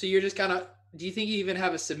 So you're just kind of. Do you think you even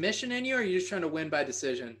have a submission in you, or are you just trying to win by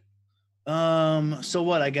decision? So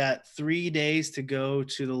what? I got 3 days to go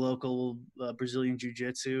to the local Brazilian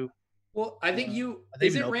Jiu-Jitsu. Well, I think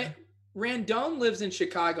Randone lives in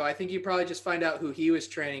Chicago. I think you probably just find out who he was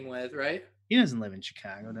training with, right? He doesn't live in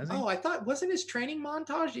Chicago, does he? Oh, I thought, wasn't his training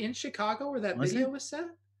montage in Chicago where that video was set?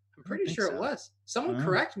 I'm pretty sure it was. Someone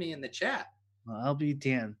correct me in the chat. Well, I'll be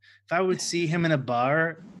damned. If I would see him in a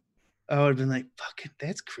bar, I would have been like, fucking,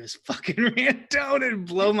 that's Chris fucking Randone, and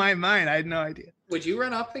blow my mind. I had no idea. Would you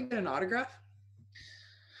run up and get an autograph?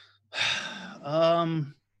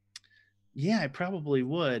 Yeah, I probably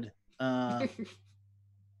would.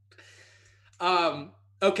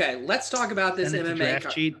 Okay, let's talk about this MMA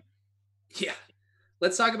card. Cheat. Yeah.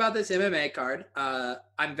 Let's talk about this MMA card.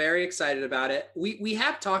 I'm very excited about it. We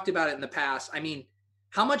have talked about it in the past. I mean,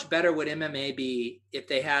 how much better would MMA be if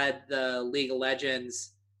they had the League of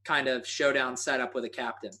Legends kind of showdown set up with a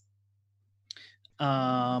captain?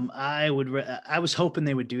 I was hoping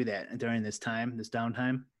they would do that during this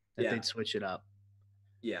downtime, that they'd switch it up.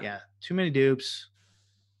 Yeah. Too many dupes.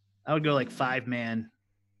 I would go like 5-man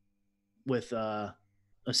with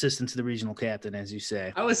assistant to the regional captain, as you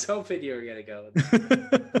say. I was hoping you were going to go with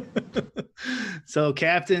that. So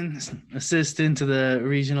captain, assistant to the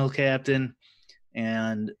regional captain,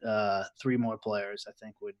 and 3 more players, I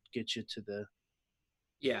think, would get you to the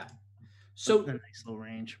So a nice little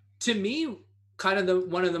range. To me, kind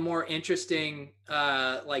of one of the more interesting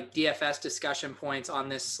like DFS discussion points on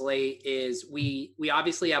this slate is we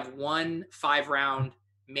obviously have 1 5-round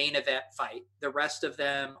main event fight. The rest of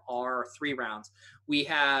them are 3 rounds. We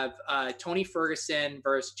have Tony Ferguson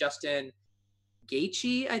versus Justin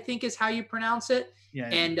Gaethje, I think is how you pronounce it. Yeah.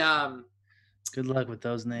 And good luck with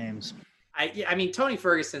those names. I mean, Tony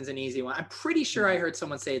Ferguson's an easy one. I'm pretty sure I heard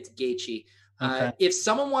someone say it's Gaethje. Okay. If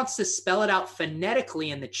someone wants to spell it out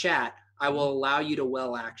phonetically in the chat, I will allow you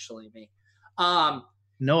to actually me.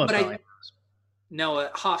 Noah probably.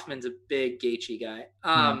 Noah Hoffman's a big Gaethje guy.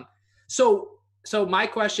 So my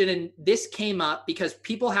question, and this came up because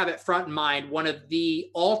people have it front in mind, one of the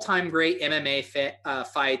all-time great MMA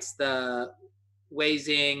fights, the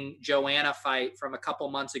Weizing Joanna fight from a couple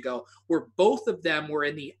months ago, where both of them were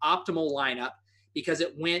in the optimal lineup because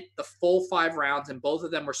it went the full 5 rounds and both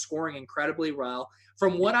of them were scoring incredibly well.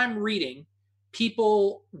 From what I'm reading,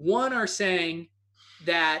 people, are saying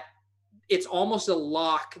that it's almost a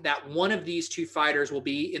lock that one of these two fighters will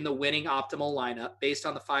be in the winning optimal lineup based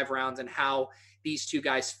on the 5 rounds and how these two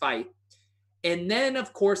guys fight. And then,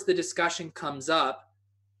 of course, the discussion comes up,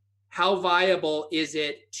 how viable is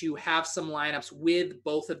it to have some lineups with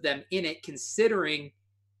both of them in it, considering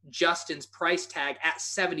Justin's price tag at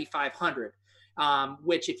 7,500,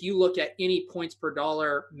 which if you look at any points per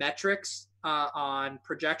dollar metrics on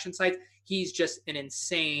projection sites, he's just an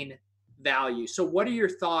insane value. So what are your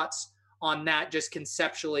thoughts on that, just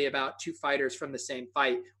conceptually, about two fighters from the same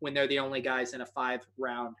fight when they're the only guys in a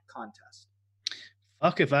 5-round contest?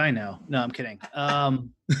 Fuck if I know. No, I'm kidding.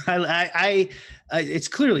 I it's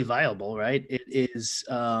clearly viable, right? It is.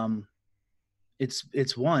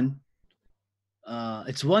 It's one.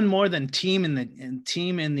 It's one more than team in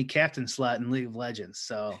the captain slot in League of Legends.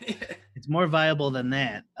 So it's more viable than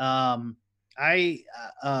that. I'm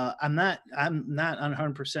not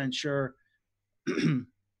 100% sure.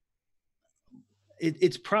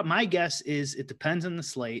 My guess is it depends on the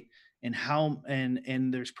slate and how,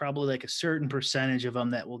 and there's probably like a certain percentage of them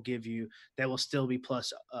that will still be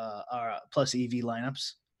plus EV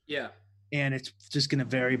lineups. Yeah. And it's just going to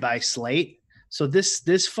vary by slate. So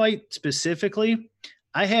this fight specifically,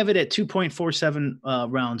 I have it at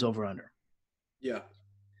 2.47 rounds over under. Yeah.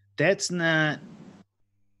 That's not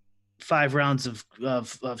 5 rounds of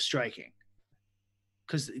striking.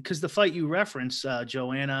 Cause the fight you referenced,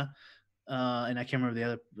 Joanna, and I can't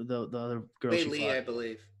remember the other girl. Lee, I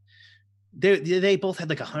believe. They both had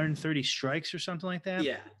like 130 strikes or something like that.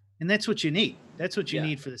 Yeah. And that's what you need. That's what you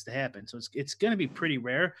need for this to happen. So it's going to be pretty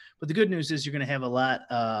rare. But the good news is you're going to have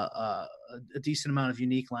a decent amount of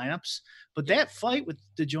unique lineups. But that fight with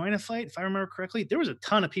the Joanna fight, if I remember correctly, there was a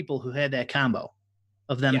ton of people who had that combo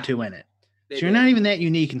of them two in it. So you're not even that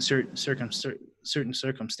unique in certain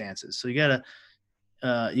circumstances. So you gotta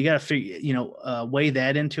figure, weigh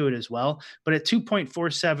that into it as well. But at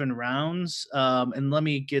 2.47 rounds, and let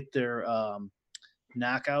me get their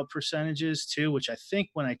knockout percentages too, which I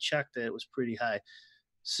think when I checked it was pretty high.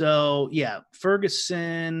 So yeah,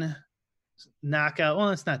 Ferguson knockout.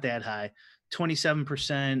 Well, it's not that high,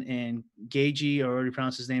 27%, and Gagey, I already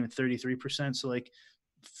pronounced his name, at 33%. So like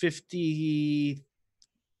 50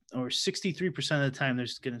 or 63% of the time,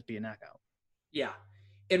 there's going to be a knockout. Yeah.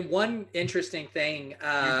 And one interesting thing you're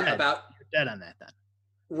dead on that then.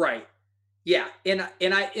 Right. Yeah.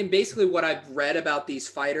 And basically what I've read about these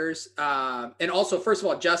fighters, and also, first of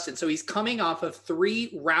all, Justin, so he's coming off of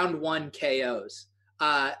 3 round 1 KOs.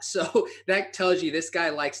 So that tells you this guy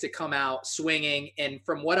likes to come out swinging. And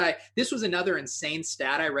from this was another insane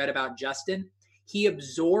stat I read about Justin. He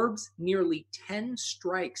absorbs nearly 10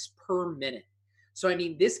 strikes per minute. So, I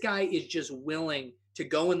mean, this guy is just willing to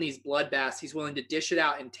go in these bloodbaths. He's willing to dish it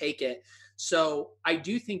out and take it. So I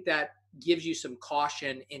do think that gives you some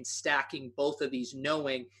caution in stacking both of these,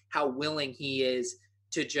 knowing how willing he is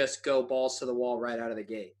to just go balls to the wall right out of the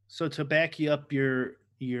gate. So to back you up your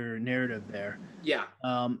narrative there. Yeah.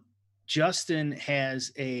 Justin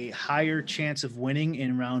has a higher chance of winning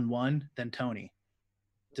in round 1 than Tony,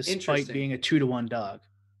 despite being a 2-1 dog.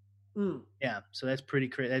 Yeah. So that's pretty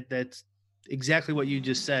crazy. That's exactly what you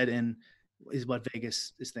just said, and is what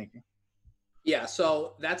Vegas is thinking. Yeah,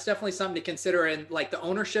 so that's definitely something to consider. And like the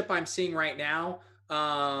ownership I'm seeing right now,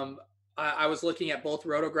 I was looking at both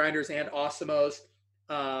Roto Grinders and Awesemos.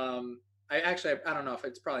 I don't know if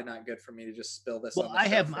it's probably not good for me to just spill this. Well, I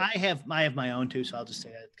have my own too, so I'll just say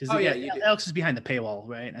that because Alex is behind the paywall,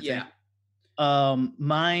 right? I think.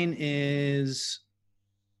 Mine is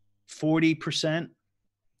 40%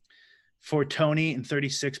 for Tony and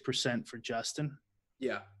 36% for Justin.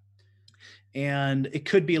 Yeah. And it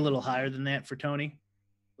could be a little higher than that for Tony,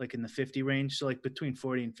 like in the 50 range. So like between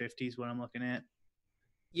 40 and 50 is what I'm looking at.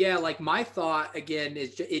 Yeah. Like my thought again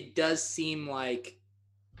is it does seem like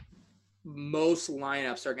most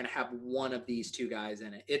lineups are going to have one of these two guys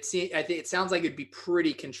in it. I think it sounds like it'd be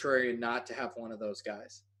pretty contrarian not to have one of those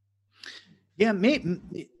guys. Yeah,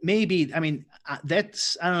 maybe. I mean, I don't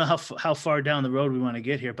know how far down the road we want to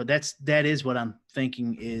get here, but that is what I'm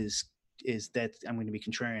thinking is that I'm going to be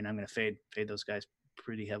contrarian. I'm going to fade those guys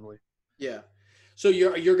pretty heavily. Yeah. So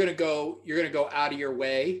you're going to go out of your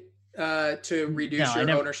way to reduce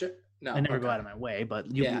your ownership? No, I never go out of my way, but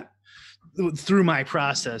through my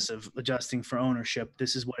process of adjusting for ownership,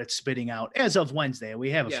 this is what it's spitting out as of Wednesday.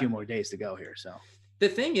 We have a few more days to go here. So the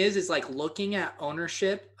thing is like looking at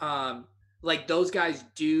ownership, like those guys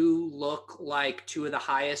do look like two of the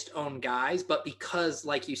highest owned guys, but because,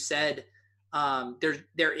 like you said,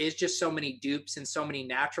 there is just so many dupes and so many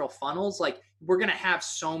natural funnels. Like we're gonna have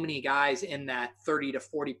so many guys in that 30 to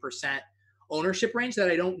 40% ownership range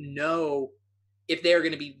that I don't know if they're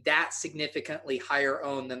going to be that significantly higher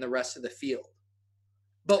owned than the rest of the field.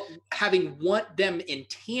 But having them in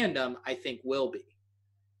tandem, I think will be,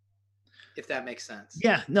 if that makes sense.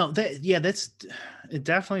 Yeah, no, that's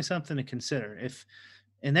definitely something to consider.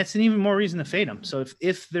 And that's an even more reason to fade them. So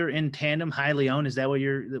if they're in tandem, highly owned, is that what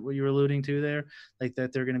you're alluding to there? Like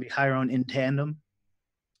that they're going to be higher owned in tandem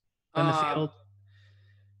on the field?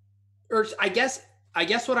 Or I guess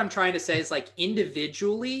what I'm trying to say is like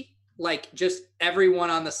individually, like just everyone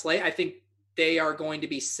on the slate, I think they are going to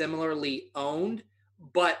be similarly owned,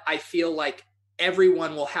 but I feel like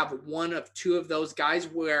everyone will have one of two of those guys,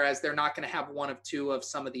 whereas they're not going to have one of two of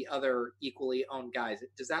some of the other equally owned guys.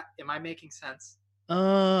 Am I making sense?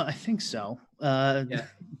 I think so. Yeah.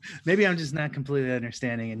 Maybe I'm just not completely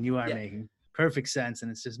understanding, and you are making perfect sense, and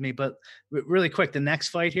it's just me. But really quick, the next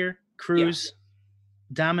fight here, Cruz,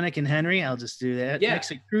 Dominic and Henry. I'll just do that. Yeah. Next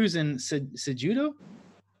to Cruz and Cejudo.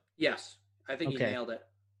 Yes, I think you nailed it.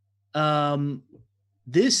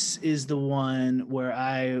 This is the one where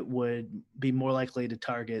I would be more likely to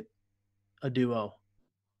target a duo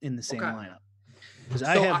in the same lineup, because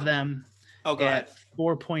I have them at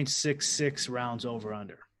 4.66 rounds over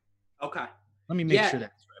under. Okay. Let me make sure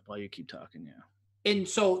that's right while you keep talking. Yeah. And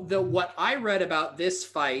so what I read about this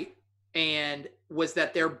fight and was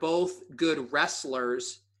that they're both good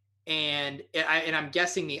wrestlers, and I'm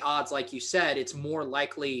guessing the odds, like you said, it's more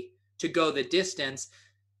likely to go the distance.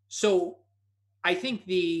 So I think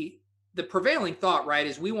the prevailing thought, right,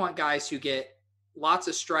 is we want guys who get lots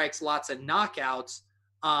of strikes, lots of knockouts.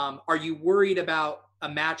 Are you worried about a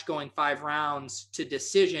match going 5 rounds to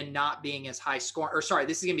decision not being as high score? Or sorry,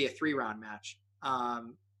 this is going to be a 3-round match.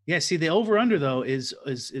 Yeah, see, the over under though is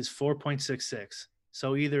 4.66.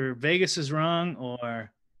 So either Vegas is wrong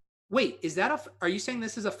or wait, are you saying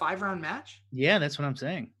this is a 5-round match? Yeah, that's what I'm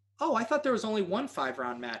saying. Oh, I thought there was only one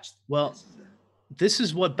 5-round match. Well, this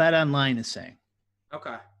is what Bet Online is saying.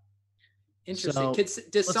 Okay. Interesting.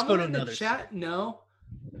 Does someone in the chat know?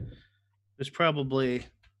 There's probably,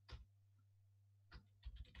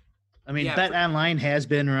 Bet Online has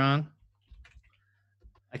been wrong.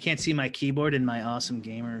 I can't see my keyboard in my awesome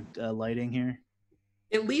gamer lighting here.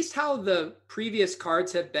 At least how the previous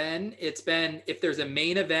cards have been, it's been if there's a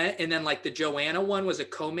main event, and then like the Joanna one was a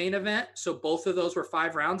co-main event. So both of those were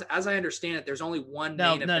 5 rounds. As I understand it, there's only one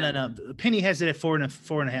main event. No. Penny has it at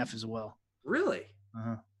 4.5 as well. Really?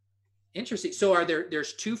 Uh-huh. Interesting. So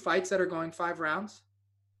there's 2 fights that are going 5 rounds?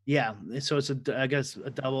 Yeah. So it's I guess a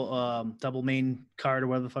double main card or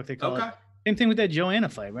whatever the fuck they call it. Same thing with that Joanna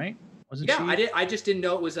fight, right? Wasn't she? I just didn't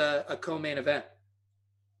know it was a co-main event.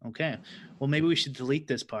 Okay. Well, maybe we should delete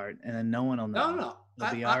this part and then no one will know. No.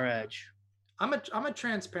 It'll be our edge. I'm a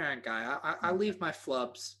transparent guy. I leave my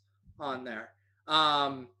flubs on there.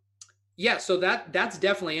 Yeah, so that's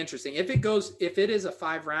definitely interesting. If it is a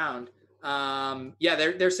 5-round,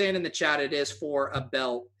 they're saying in the chat it is for a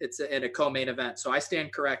belt. It's in a co-main event. So I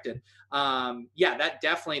stand corrected. That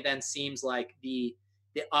definitely then seems like the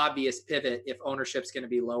obvious pivot if ownership's going to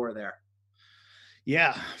be lower there.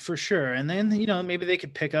 Yeah, for sure. And then, maybe they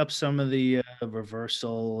could pick up some of the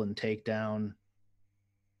reversal and takedown.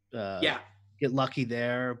 Get lucky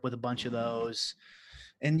there with a bunch of those.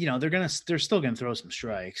 And, they're still going to throw some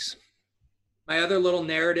strikes. My other little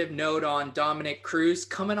narrative note on Dominic Cruz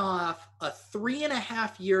coming off a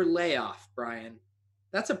 3.5-year layoff, Brian.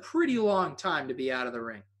 That's a pretty long time to be out of the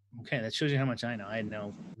ring. Okay, that shows you how much I know. I had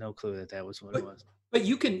no clue that was what it was. But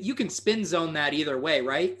you can spin zone that either way,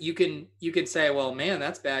 right? You can say, well, man,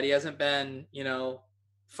 that's bad. He hasn't been,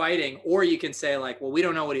 fighting. Or you can say like, well, we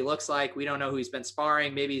don't know what he looks like. We don't know who he's been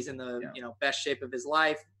sparring. Maybe he's in the best shape of his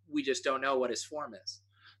life. We just don't know what his form is.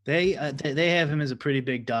 They have him as a pretty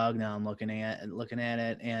big dog now. I'm looking at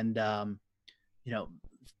it, and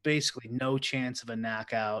basically no chance of a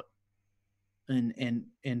knockout, and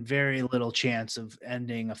very little chance of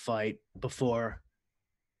ending a fight before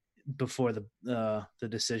the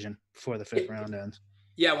decision, before the 5th round ends.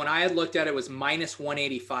 Yeah, when I had looked at it, was minus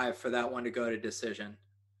 185 for that one to go to decision.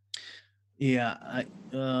 Yeah,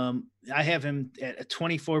 I have him at a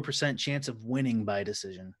 24% chance of winning by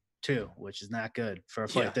decision too, which is not good for a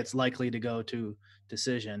fight that's likely to go to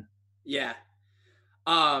decision. Yeah.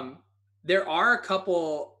 There are a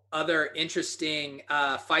couple other interesting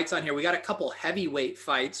fights on here. We got a couple heavyweight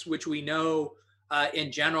fights, which we know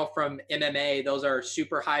in general from MMA, those are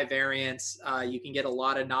super high variance. You can get a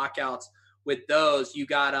lot of knockouts with those. You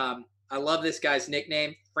got I love this guy's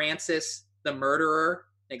nickname, Francis the Murderer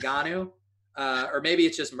Ngannou. Or maybe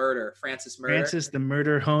it's just Murder, Francis Murder. Francis the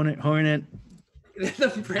Murder Hornet.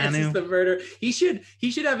 Francis the Murder. He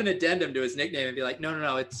should have an addendum to his nickname and be like,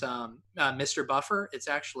 no, it's Mr. Buffer. It's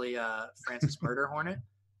actually Francis Murder Hornet.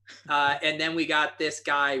 And then we got this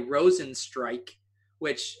guy Rosenstrike,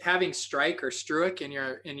 which having Strike or Struick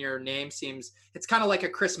in your name seems, it's kind of like a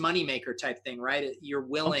Chris Moneymaker type thing, right? You're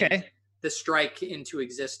willing to strike into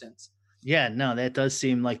existence. Yeah, no, that does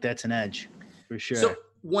seem like that's an edge for sure. So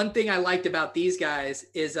one thing I liked about these guys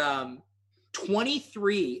is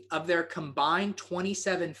 23 of their combined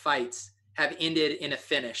 27 fights have ended in a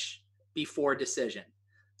finish before decision.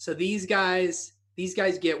 So these guys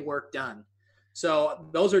get work done. So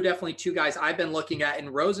those are definitely two guys I've been looking at. And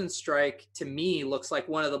Rosenstrike, to me, looks like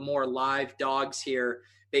one of the more live dogs here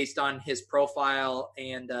based on his profile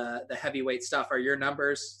and the heavyweight stuff. Are your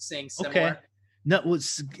numbers seeing similar? Okay. No,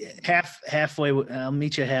 it's halfway. I'll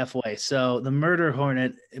meet you halfway. So the Murder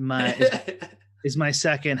Hornet is my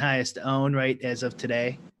second highest own right as of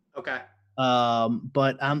today. Okay.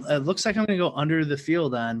 But it looks like I'm going to go under the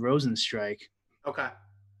field on Rosenstrike. Okay.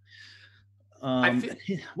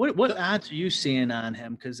 What odds are you seeing on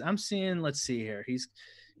him? Because I'm seeing, let's see here, he's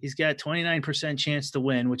got 29% chance to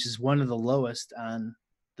win, which is one of the lowest on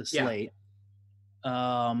the slate.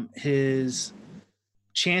 Yeah. His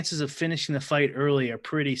chances of finishing the fight early are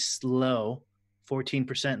pretty slow.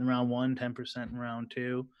 14% in round 1, 10% in round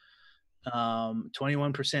 2,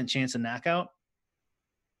 21% chance of knockout.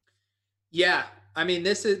 Yeah. I mean,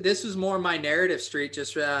 this was more my narrative street,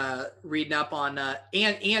 just reading up on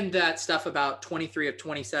and that stuff about 23 of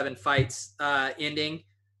 27 fights ending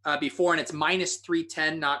before, and it's minus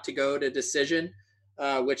 310 not to go to decision,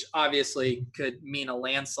 which obviously could mean a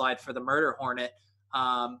landslide for the Murder Hornet.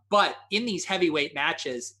 But in these heavyweight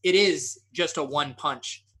matches, it is just a one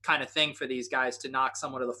punch kind of thing for these guys to knock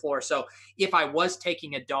someone to the floor. So if I was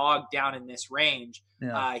taking a dog down in this range,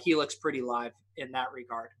 he looks pretty live in that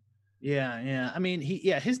regard. Yeah. I mean,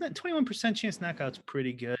 his 21% chance knockout's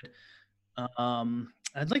pretty good.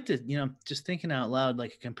 I'd like to, just thinking out loud,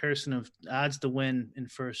 like a comparison of odds to win in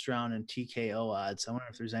first round and TKO odds. I wonder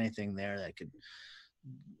if there's anything there that could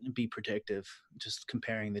be predictive, just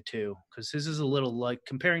comparing the two. Because this is a little like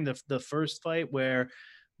comparing the first fight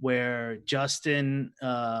where Justin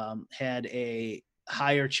had a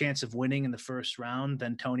higher chance of winning in the first round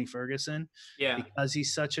than Tony Ferguson. Yeah. Because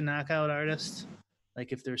he's such a knockout artist.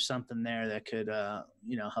 Like if there's something there that could,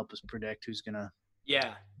 help us predict who's going to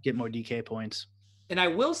get more DK points. And I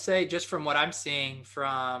will say, just from what I'm seeing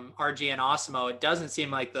from RG and Osimo, it doesn't seem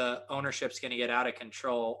like the ownership's going to get out of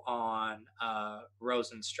control on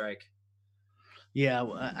Rosenstrike. Yeah,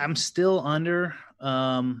 I'm still under.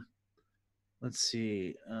 Let's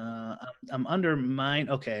see. I'm under mine.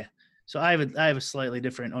 Okay, so I have a slightly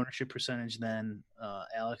different ownership percentage than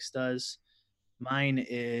Alex does. Mine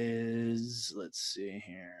is, let's see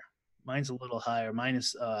here. Mine's a little higher. Mine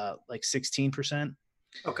is like 16%.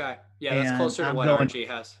 Okay. Yeah, that's closer to what RG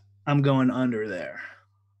has. I'm going under there.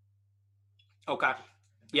 Okay.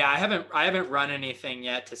 Yeah, I haven't run anything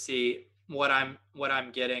yet to see what I'm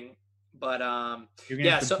getting, but you're gonna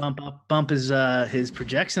have to bump his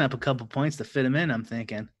projection up a couple points to fit him in, I'm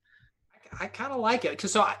thinking. I kind of like it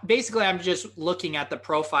because basically I'm just looking at the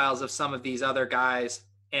profiles of some of these other guys,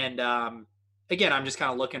 and again, I'm just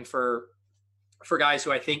kind of looking for guys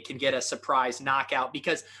who I think can get a surprise knockout,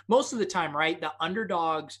 because most of the time, right, the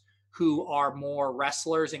underdogs who are more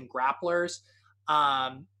wrestlers and grapplers,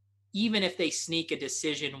 even if they sneak a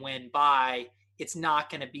decision win by, it's not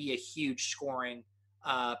going to be a huge scoring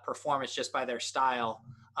performance just by their style.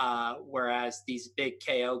 Whereas these big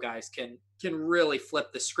KO guys can really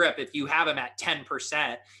flip the script. If you have him at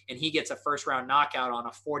 10% and he gets a first round knockout on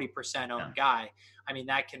a 40% owned guy, I mean,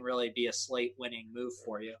 that can really be a slate winning move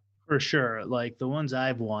for you. For sure. Like the ones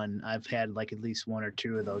I've won, I've had like at least one or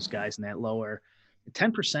two of those guys in that lower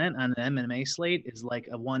 10% on an MMA slate is like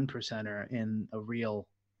a 1%er in a real,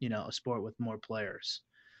 a sport with more players.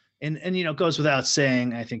 And it goes without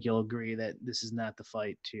saying, I think you'll agree that this is not the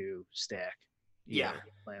fight to stack.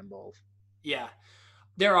 Playing both. Yeah.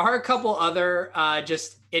 There are a couple other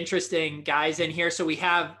just interesting guys in here. So we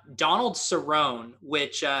have Donald Cerrone,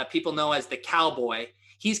 which people know as the Cowboy.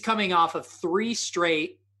 He's coming off of 3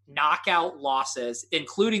 straight knockout losses,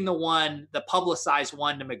 including the publicized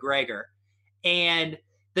one to McGregor. And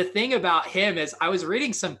the thing about him is I was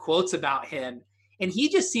reading some quotes about him, and he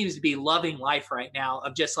just seems to be loving life right now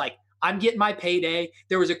of just like, I'm getting my payday.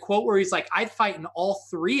 There was a quote where he's like, I'd fight in all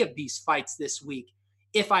 3 of these fights this week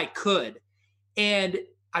if I could. And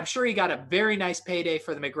I'm sure he got a very nice payday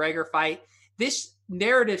for the McGregor fight. This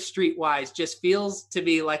narrative streetwise just feels to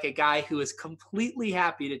be like a guy who is completely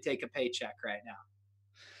happy to take a paycheck right now.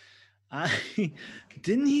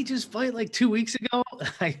 Didn't he just fight like 2 weeks ago?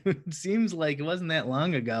 It seems like it wasn't that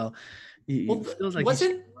long ago. Well, it feels like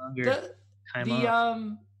wasn't the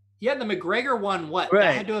McGregor one? What right.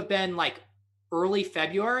 That had to have been like early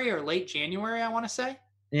February or late January, I want to say.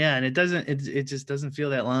 Yeah, and it just doesn't feel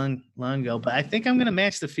that long ago. But I think I'm gonna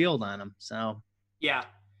match the field on him. So yeah.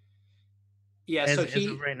 As So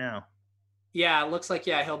of right now. Yeah, it looks like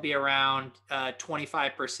he'll be around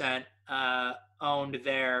 25% owned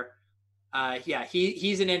there.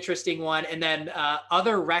 He's an interesting one. And then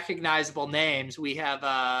other recognizable names, we have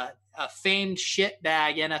a famed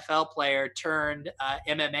shitbag NFL player turned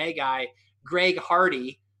MMA guy, Greg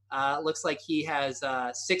Hardy. Looks like he has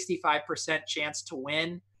a 65% chance to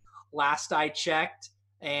win last I checked.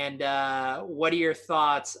 And what are your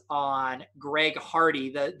thoughts on Greg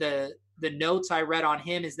Hardy? The notes I read on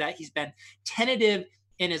him is that he's been tentative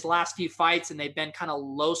in his last few fights, and they've been kind of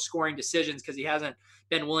low-scoring decisions because he hasn't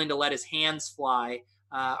been willing to let his hands fly.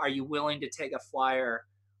 Are you willing to take a flyer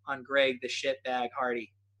on Greg the shitbag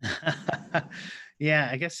Hardy? Yeah,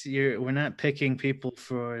 I guess we're not picking people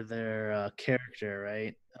for their character,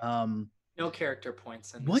 right? No character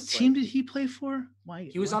points. What team did he play for? Why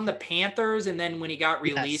he was on the Panthers, and then when he got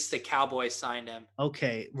released, the Cowboys signed him.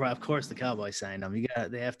 Okay, well, of course the Cowboys signed him.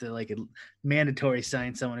 They have to like mandatory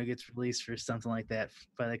sign someone who gets released for something like that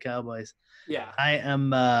by the Cowboys. Yeah, I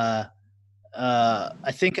am. I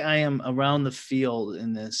think I am around the field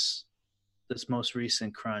in this most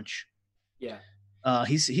recent crunch. Yeah.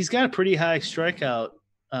 He's got a pretty high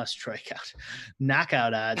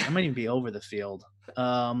knockout odds. I might even be over the field.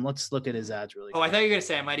 Let's look at his odds really quick. I thought you were gonna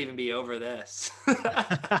say I might even be over this.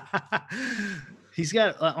 He's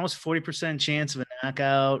got almost 40% chance of a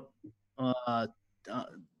knockout.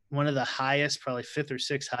 One of the highest, probably 5th or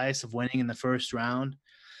 6th highest of winning in the first round.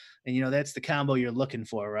 And that's the combo you're looking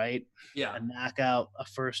for, right? Yeah. A knockout, a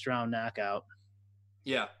first round knockout.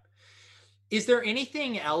 Yeah. Is there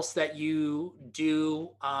anything else that you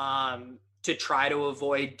do to try to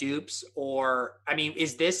avoid dupes? Or, I mean,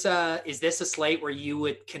 is this a slate where you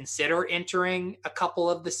would consider entering a couple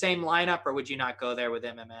of the same lineup, or would you not go there with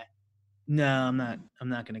MMA? No, I'm not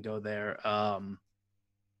going to go there.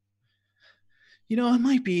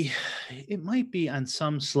 It might be on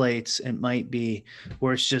some slates. It might be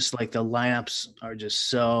where it's just like the lineups are just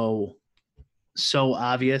so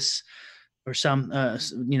obvious. Or some,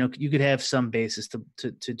 you could have some basis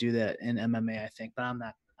to do that in MMA, I think, but I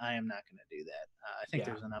am not going to do that. I think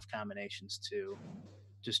there's enough combinations to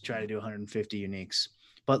just try to do 150 uniques.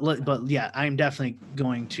 But yeah, I'm definitely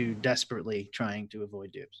going to desperately trying to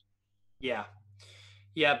avoid dupes. Yeah.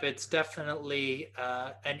 Yep, it's definitely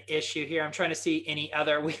an issue here. I'm trying to see any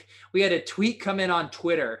other. We had a tweet come in on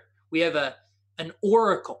Twitter. We have an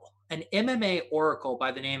oracle, an MMA oracle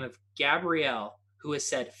by the name of Gabrielle, who has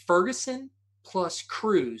said Ferguson plus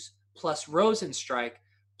Cruz plus Rosenstrike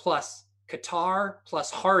plus Qatar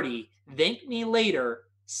plus Hardy, thank me later,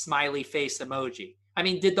 smiley face emoji. I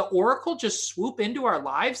mean, did the oracle just swoop into our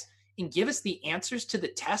lives and give us the answers to the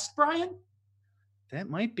test, Brian? That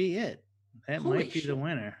might be it. That might be the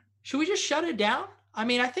winner. Should we just shut it down? I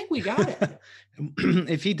mean, I think we got it.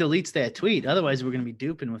 If he deletes that tweet, otherwise we're going to be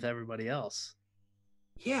duping with everybody else.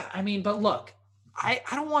 Yeah, I mean, but look, I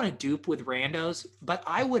don't want to dupe with randos, but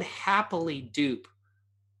I would happily dupe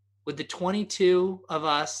with the 22 of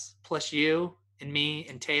us plus you and me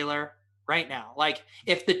and Taylor right now. Like,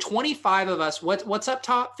 if the 25 of us, what's up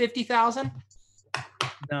top? 50,000?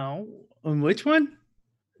 No. Which one?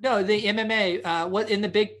 No, the MMA. What in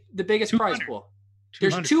the biggest prize pool?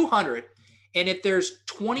 There's 200, and if there's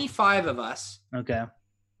 25 of us, okay.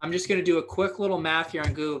 I'm just gonna do a quick little math here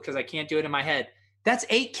on Google because I can't do it in my head. That's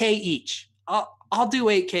 $8K each. I'll do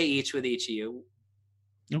 $8K each with each of you.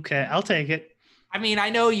 Okay, I'll take it. I mean, I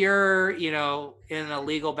know you're, in a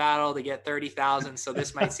legal battle to get 30,000, so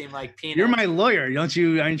this might seem like peanuts. You're my lawyer, aren't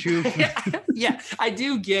you? Yeah, I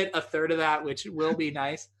do get a third of that, which will be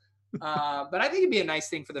nice. But I think it'd be a nice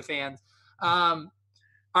thing for the fans. All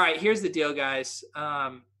right, here's the deal, guys.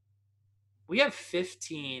 We have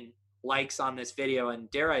 15 likes on this video,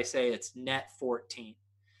 and dare I say it's net 14.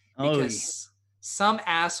 Because some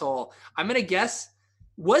asshole, I'm going to guess,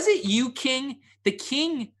 was it you, King? The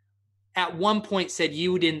King at one point said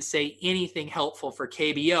you didn't say anything helpful for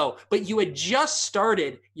KBO, but you had just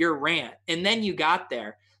started your rant, and then you got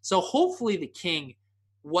there. So hopefully the King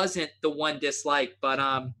wasn't the one disliked, but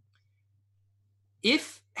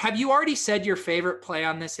have you already said your favorite play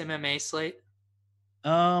on this MMA slate?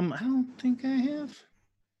 I don't think I have.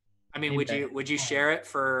 I mean, would you share it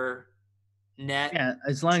for net. Yeah,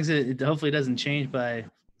 as long as it hopefully doesn't change by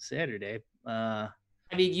Saturday. I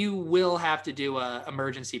mean, you will have to do a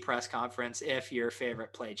emergency press conference if your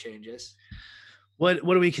favorite play changes. What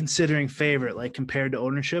are we considering favorite, like compared to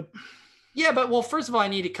ownership? Yeah, but well, first of all, I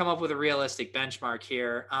need to come up with a realistic benchmark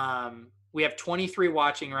here. We have 23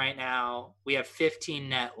 watching right now. We have 15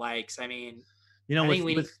 net likes. I mean, you know,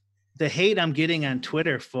 with the hate I'm getting on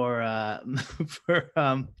Twitter for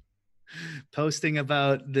posting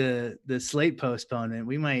about the slate postponement,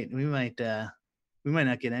 we might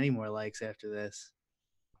not get any more likes after this.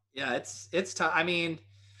 Yeah, it's tough. I mean,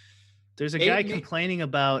 there's a guy complaining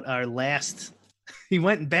about our last. He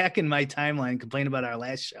went back in my timeline, complaining about our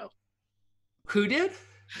last show. Who did?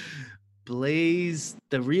 Blaze,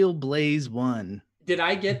 the real Blaze won. Did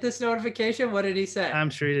I get this notification? What did he say? I'm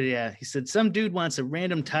sure he did, yeah. He said, some dude wants a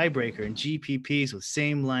random tiebreaker in GPPs with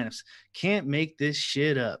same lineups. Can't make this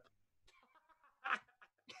shit up.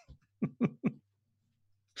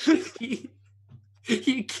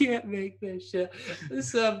 You can't make this shit.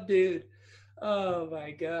 Some dude. Oh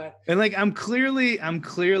my God. And like, I'm clearly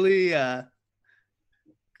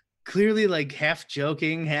like half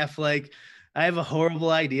joking, half like, I have a horrible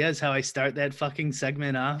idea is how I start that fucking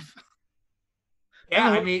segment off. Yeah,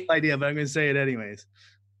 I mean, idea, but I'm going to say it anyways.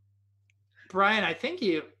 Brian, I think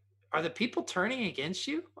are the people turning against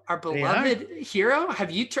you? Our beloved hero?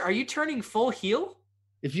 Are you turning full heel?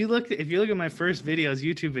 If you look at my first videos,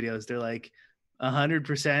 YouTube videos, they're like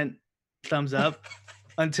 100% thumbs up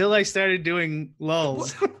until I started doing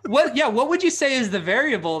lulls. What would you say is the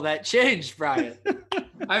variable that changed, Brian?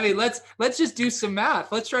 I mean, let's just do some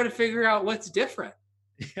math. Let's try to figure out what's different.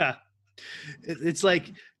 Yeah. It's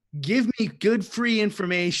like, give me good free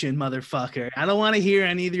information, motherfucker. I don't want to hear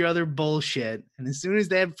any of your other bullshit. And as soon as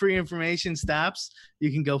that free information stops,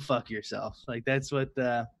 you can go fuck yourself. Like that's what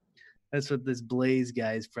this Blaze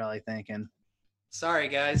guy is probably thinking. Sorry,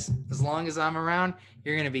 guys. As long as I'm around,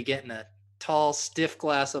 you're going to be getting a tall, stiff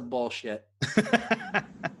glass of bullshit.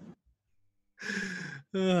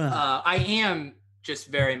 I am just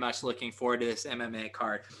very much looking forward to this MMA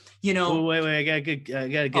card. You know, oh, wait, I got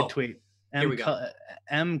a good tweet. Here we go.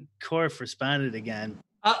 M. Korf responded again.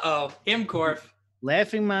 M. Korf.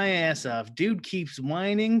 Laughing my ass off. Dude keeps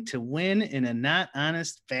whining to win in a not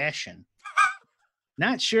honest fashion.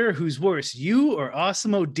 Not sure who's worse, you or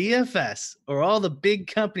Awesemo DFS, or all the big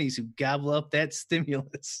companies who gobble up that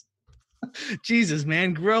stimulus. Jesus,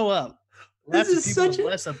 man, grow up. Lots of people with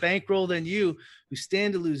less a bankroll than you who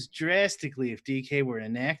stand to lose drastically if DK were to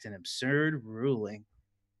enact an absurd ruling.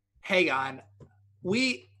 Hang on.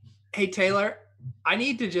 Hey, Taylor, I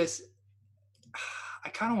need to I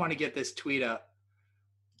kind of want to get this tweet up.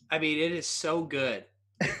 I mean, it is so good.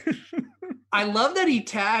 I love that he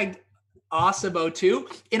tagged Awesemo too.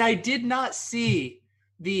 And I did not see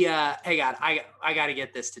the, hang on, I got to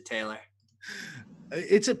get this to Taylor.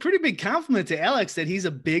 It's a pretty big compliment to Alex that he's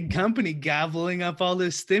a big company gobbling up all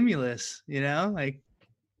this stimulus, you know, like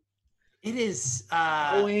it is.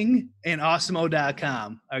 Boeing and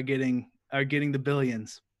Awesemo.com are getting the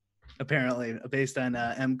billions, apparently, based on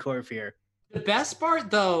M. Korf here. The best part,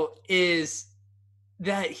 though, is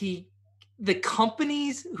that the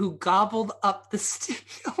companies who gobbled up the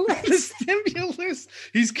stimulus.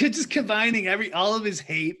 He's just combining all of his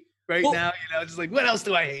hate now, you know, just like, what else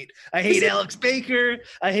do I hate? I hate Alex Baker.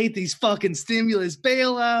 I hate these fucking stimulus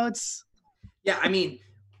bailouts. Yeah, I mean,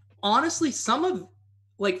 honestly,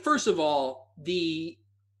 first of all, the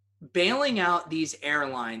bailing out these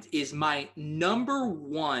airlines is my number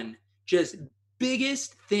one, just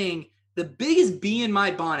biggest thing, the biggest bee in my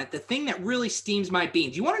bonnet, the thing that really steams my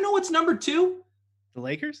beans. You want to know what's number two? The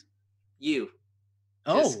Lakers? You.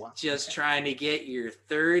 Oh, just trying to get your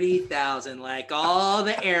 30,000 like all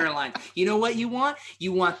the airlines. You know what you want?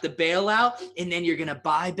 You want the bailout, and then you're going to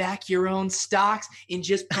buy back your own stocks and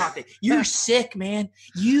just profit. You're sick, man.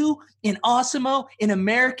 You and Awesemo and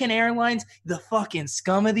American Airlines, the fucking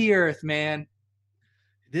scum of the earth, man.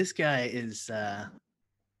 This guy is,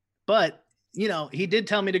 but, you know, he did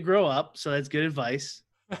tell me to grow up, so that's good advice.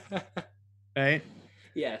 Right?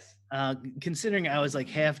 Yes. Considering I was like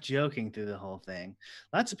half joking through the whole thing.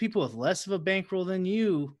 Lots of people with less of a bankroll than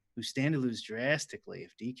you who stand to lose drastically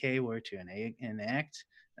if DK were to enact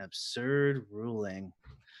an absurd ruling.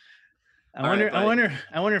 I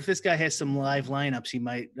wonder if this guy has some live lineups he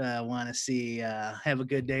might want to see. Have a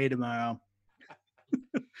good day tomorrow.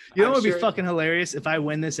 You know what would be fucking hilarious if I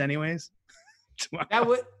win this anyways? That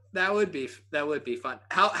would be fun.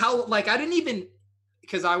 How like I didn't even,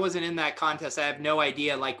 because I wasn't in that contest, I have no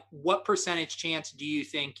idea. Like, what percentage chance do you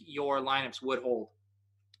think your lineups would hold?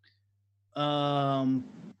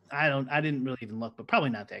 I didn't really even look, but probably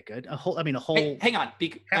not that good. A whole Hey, hang on. half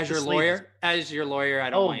As the your slate lawyer, I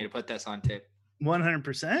don't want you to put this on tape.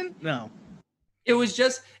 100%? No. It was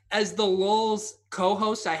just as the Lulz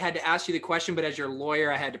co-host, I had to ask you the question, but as your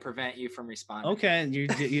lawyer, I had to prevent you from responding. Okay, you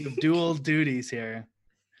have dual duties here.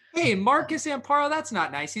 Hey, Marcus Amparo, that's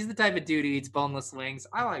not nice. He's the type of dude who eats boneless wings.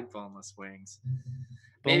 I like boneless wings.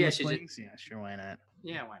 Maybe Boneless I should wings? Yeah, sure, why not?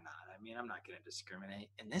 Yeah, why not? I mean, I'm not going to discriminate.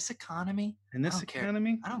 In this economy? In this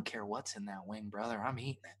economy? I don't care what's in that wing, brother. I'm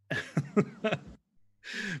eating it.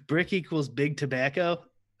 Brick equals big tobacco.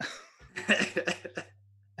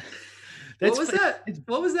 What was that?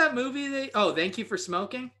 What was that movie? Thank You for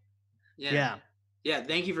Smoking? Yeah. Yeah,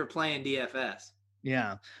 thank you for playing DFS.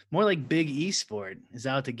 Yeah. More like big esport is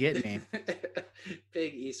out to get me.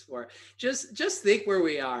 Big esport. Just think where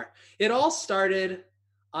we are. It all started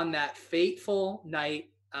on that fateful night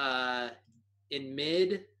in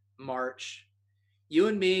mid-March. You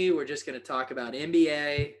and me were just going to talk about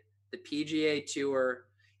NBA, the PGA Tour,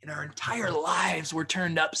 and our entire lives were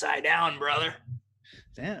turned upside down, brother.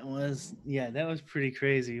 That was pretty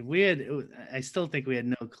crazy. I still think we had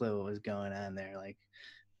no clue what was going on there. Like,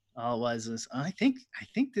 all it was I think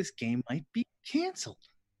this game might be canceled.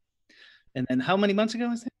 And then how many months ago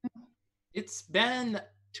was that? It's been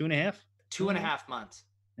 2.5. 2.5 months.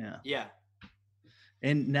 Yeah. Yeah.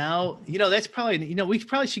 And now, that's probably, we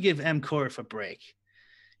probably should give M. Corf a break.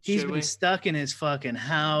 He's been stuck in his fucking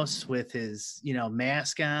house with his,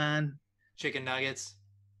 mask on. Chicken nuggets.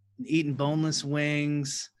 Eating boneless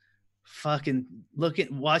wings. Fucking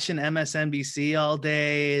watching MSNBC all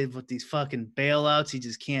day with these fucking bailouts. He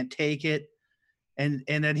just can't take it. And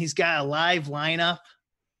then he's got a live lineup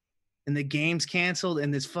and the game's canceled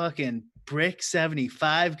and this fucking Brick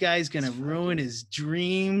 75 guy's going to ruin his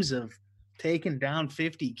dreams of taking down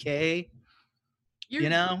 50K.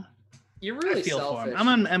 You're really feel selfish. For him. I'm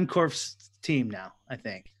on M. Corf's team now, I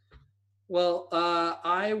think. Well,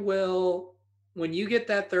 I will, when you get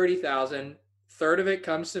that 30,000, third of it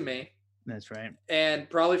comes to me. That's right. And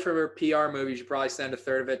probably for a PR move, you should probably send a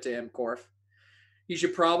third of it to M. Corf. You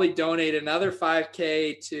should probably donate another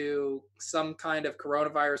 5K to some kind of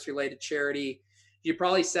coronavirus related charity. You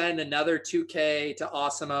probably send another 2K to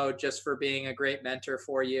Osimo just for being a great mentor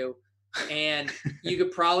for you. And you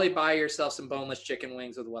could probably buy yourself some boneless chicken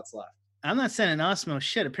wings with what's left. I'm not sending Osimo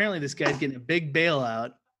shit. Apparently this guy's getting a big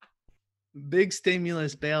bailout, big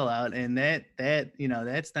stimulus bailout. And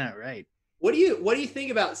that's not right. What do you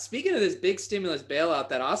think about, speaking of this big stimulus bailout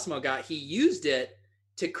that Osimo got, he used it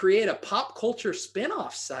to create a pop culture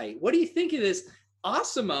spinoff site. What do you think of this?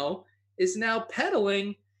 Osimo is now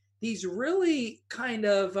peddling these really kind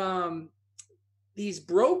of these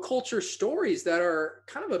bro culture stories that are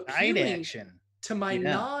kind of appealing to my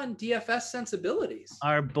non-DFS sensibilities.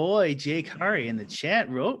 Our boy Jake Hari in the chat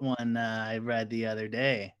wrote one I read the other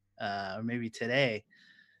day, or maybe today.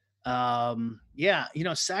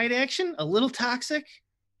 Side action, a little toxic,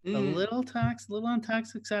 a little on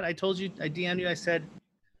toxic side. I told you, I DM'd you, I said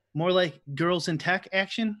more like Girls in Tech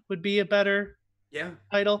action would be a better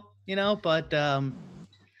title, but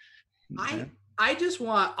I just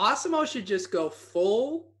want, Osimo should just go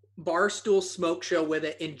full Barstool Smoke Show with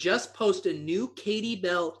it and just post a new Katie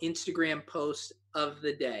Bell Instagram post of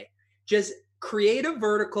the day. Just create a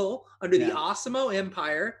vertical under the Osimo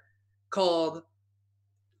empire called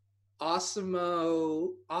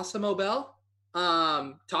Osimo Bell,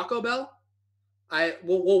 Taco Bell.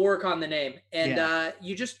 We'll work on the name, and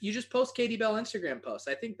you just post Katie Bell Instagram posts.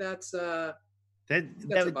 I think that's a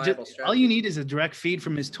viable strategy. All you need is a direct feed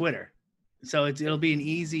from his Twitter, so it'll be an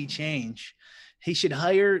easy change. He should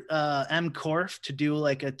hire M. Corf to do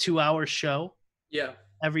like a 2-hour show,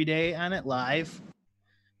 every day on it live.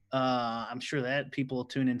 I'm sure that people will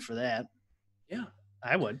tune in for that. Yeah,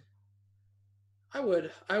 I would. I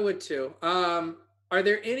would too. Are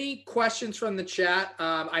there any questions from the chat?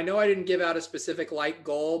 I know I didn't give out a specific like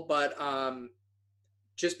goal, but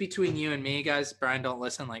just between you and me, guys, Brian, don't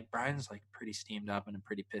listen. Like, Brian's like pretty steamed up in a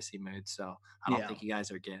pretty pissy mood. So I don't think you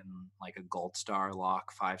guys are getting like a gold star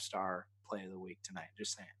lock, 5-star play of the week tonight.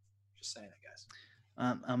 Just saying it, guys.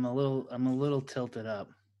 I'm a little tilted up.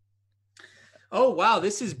 Oh, wow.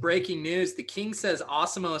 This is breaking news. The King says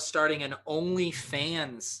Osimo is starting an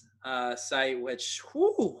OnlyFans site, which,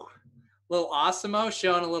 little Osimo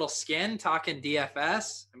showing a little skin, talking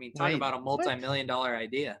DFS. I mean, talking about a multi-million-dollar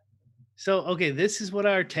idea. So, okay, this is what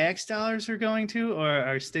our tax dollars are going to, or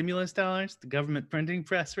our stimulus dollars, the government printing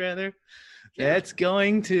press, rather. Yeah. That's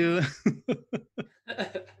going to.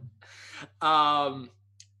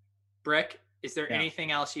 Brick, is there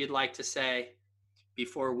anything else you'd like to say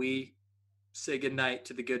before we say goodnight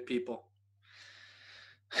to the good people?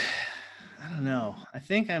 I don't know. I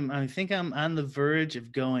think I'm on the verge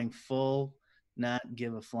of going full not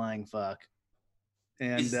give a flying fuck.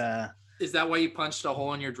 And is that why you punched a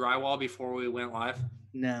hole in your drywall before we went live?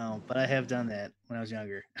 No, but I have done that when I was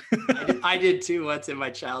younger. I did too once in my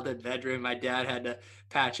childhood bedroom. My dad had to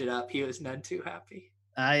patch it up. He was none too happy.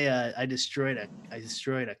 I destroyed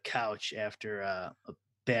a couch after a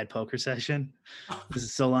bad poker session. This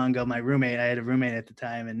is so long ago. I had a roommate at the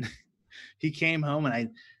time, and he came home,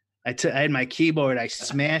 and I had my keyboard. I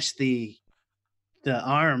smashed the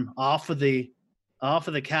arm off of the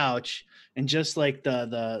couch, and just like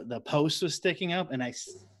the post was sticking up, and I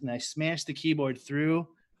smashed the keyboard through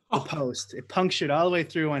the post. It punctured all the way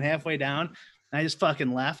through, went halfway down, and I just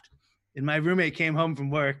fucking left. And my roommate came home from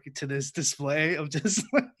work to this display of just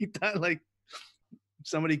like, he thought like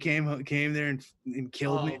somebody came there and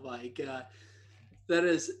killed me. Oh my God.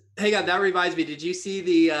 Hang on, that reminds me. Did you see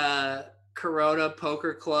the Corona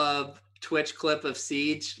Poker Club Twitch clip of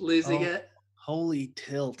Siege losing it? Holy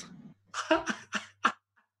tilt.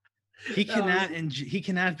 He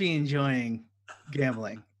cannot be enjoying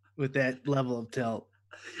gambling with that level of tilt.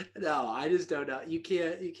 No, I just don't know. You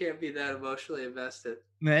can't be that emotionally invested.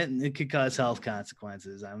 Man, it could cause health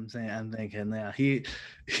consequences. I'm thinking, yeah,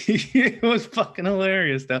 he was fucking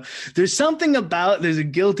hilarious though. There's a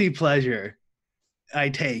guilty pleasure I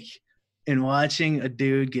take in watching a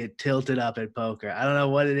dude get tilted up at poker. I don't know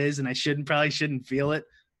what it is, and I probably shouldn't feel it,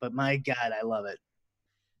 but my God, I love it.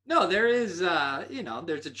 No, there is,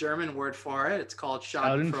 there's a German word for it. It's called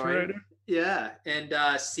Schadenfreude. Yeah,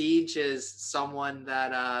 and Siege is someone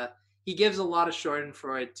that he gives a lot of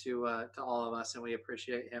Schadenfreude to all of us, and we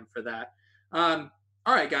appreciate him for that. All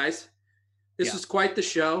right, guys, this was quite the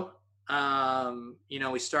show.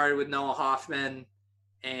 We started with Noah Hoffman,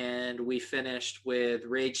 and we finished with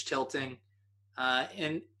Rage Tilting.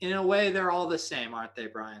 And in a way, they're all the same, aren't they,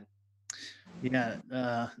 Brian? Yeah,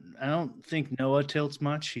 I don't think Noah tilts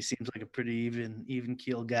much. He seems like a pretty even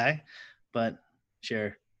keel guy, but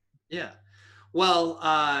sure. Yeah. Well,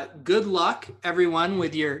 good luck, everyone,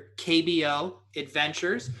 with your KBO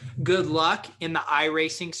adventures. Good luck in the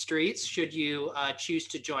iRacing streets, should you choose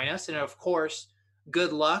to join us. And, of course,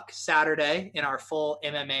 good luck Saturday in our full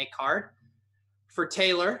MMA card. For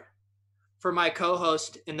Taylor, for my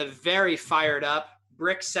co-host in the very fired up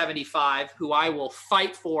Brick75, who I will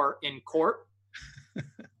fight for in court,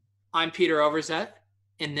 I'm Peter Overzet,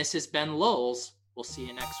 and this has been Lowell's. We'll see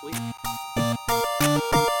you next week.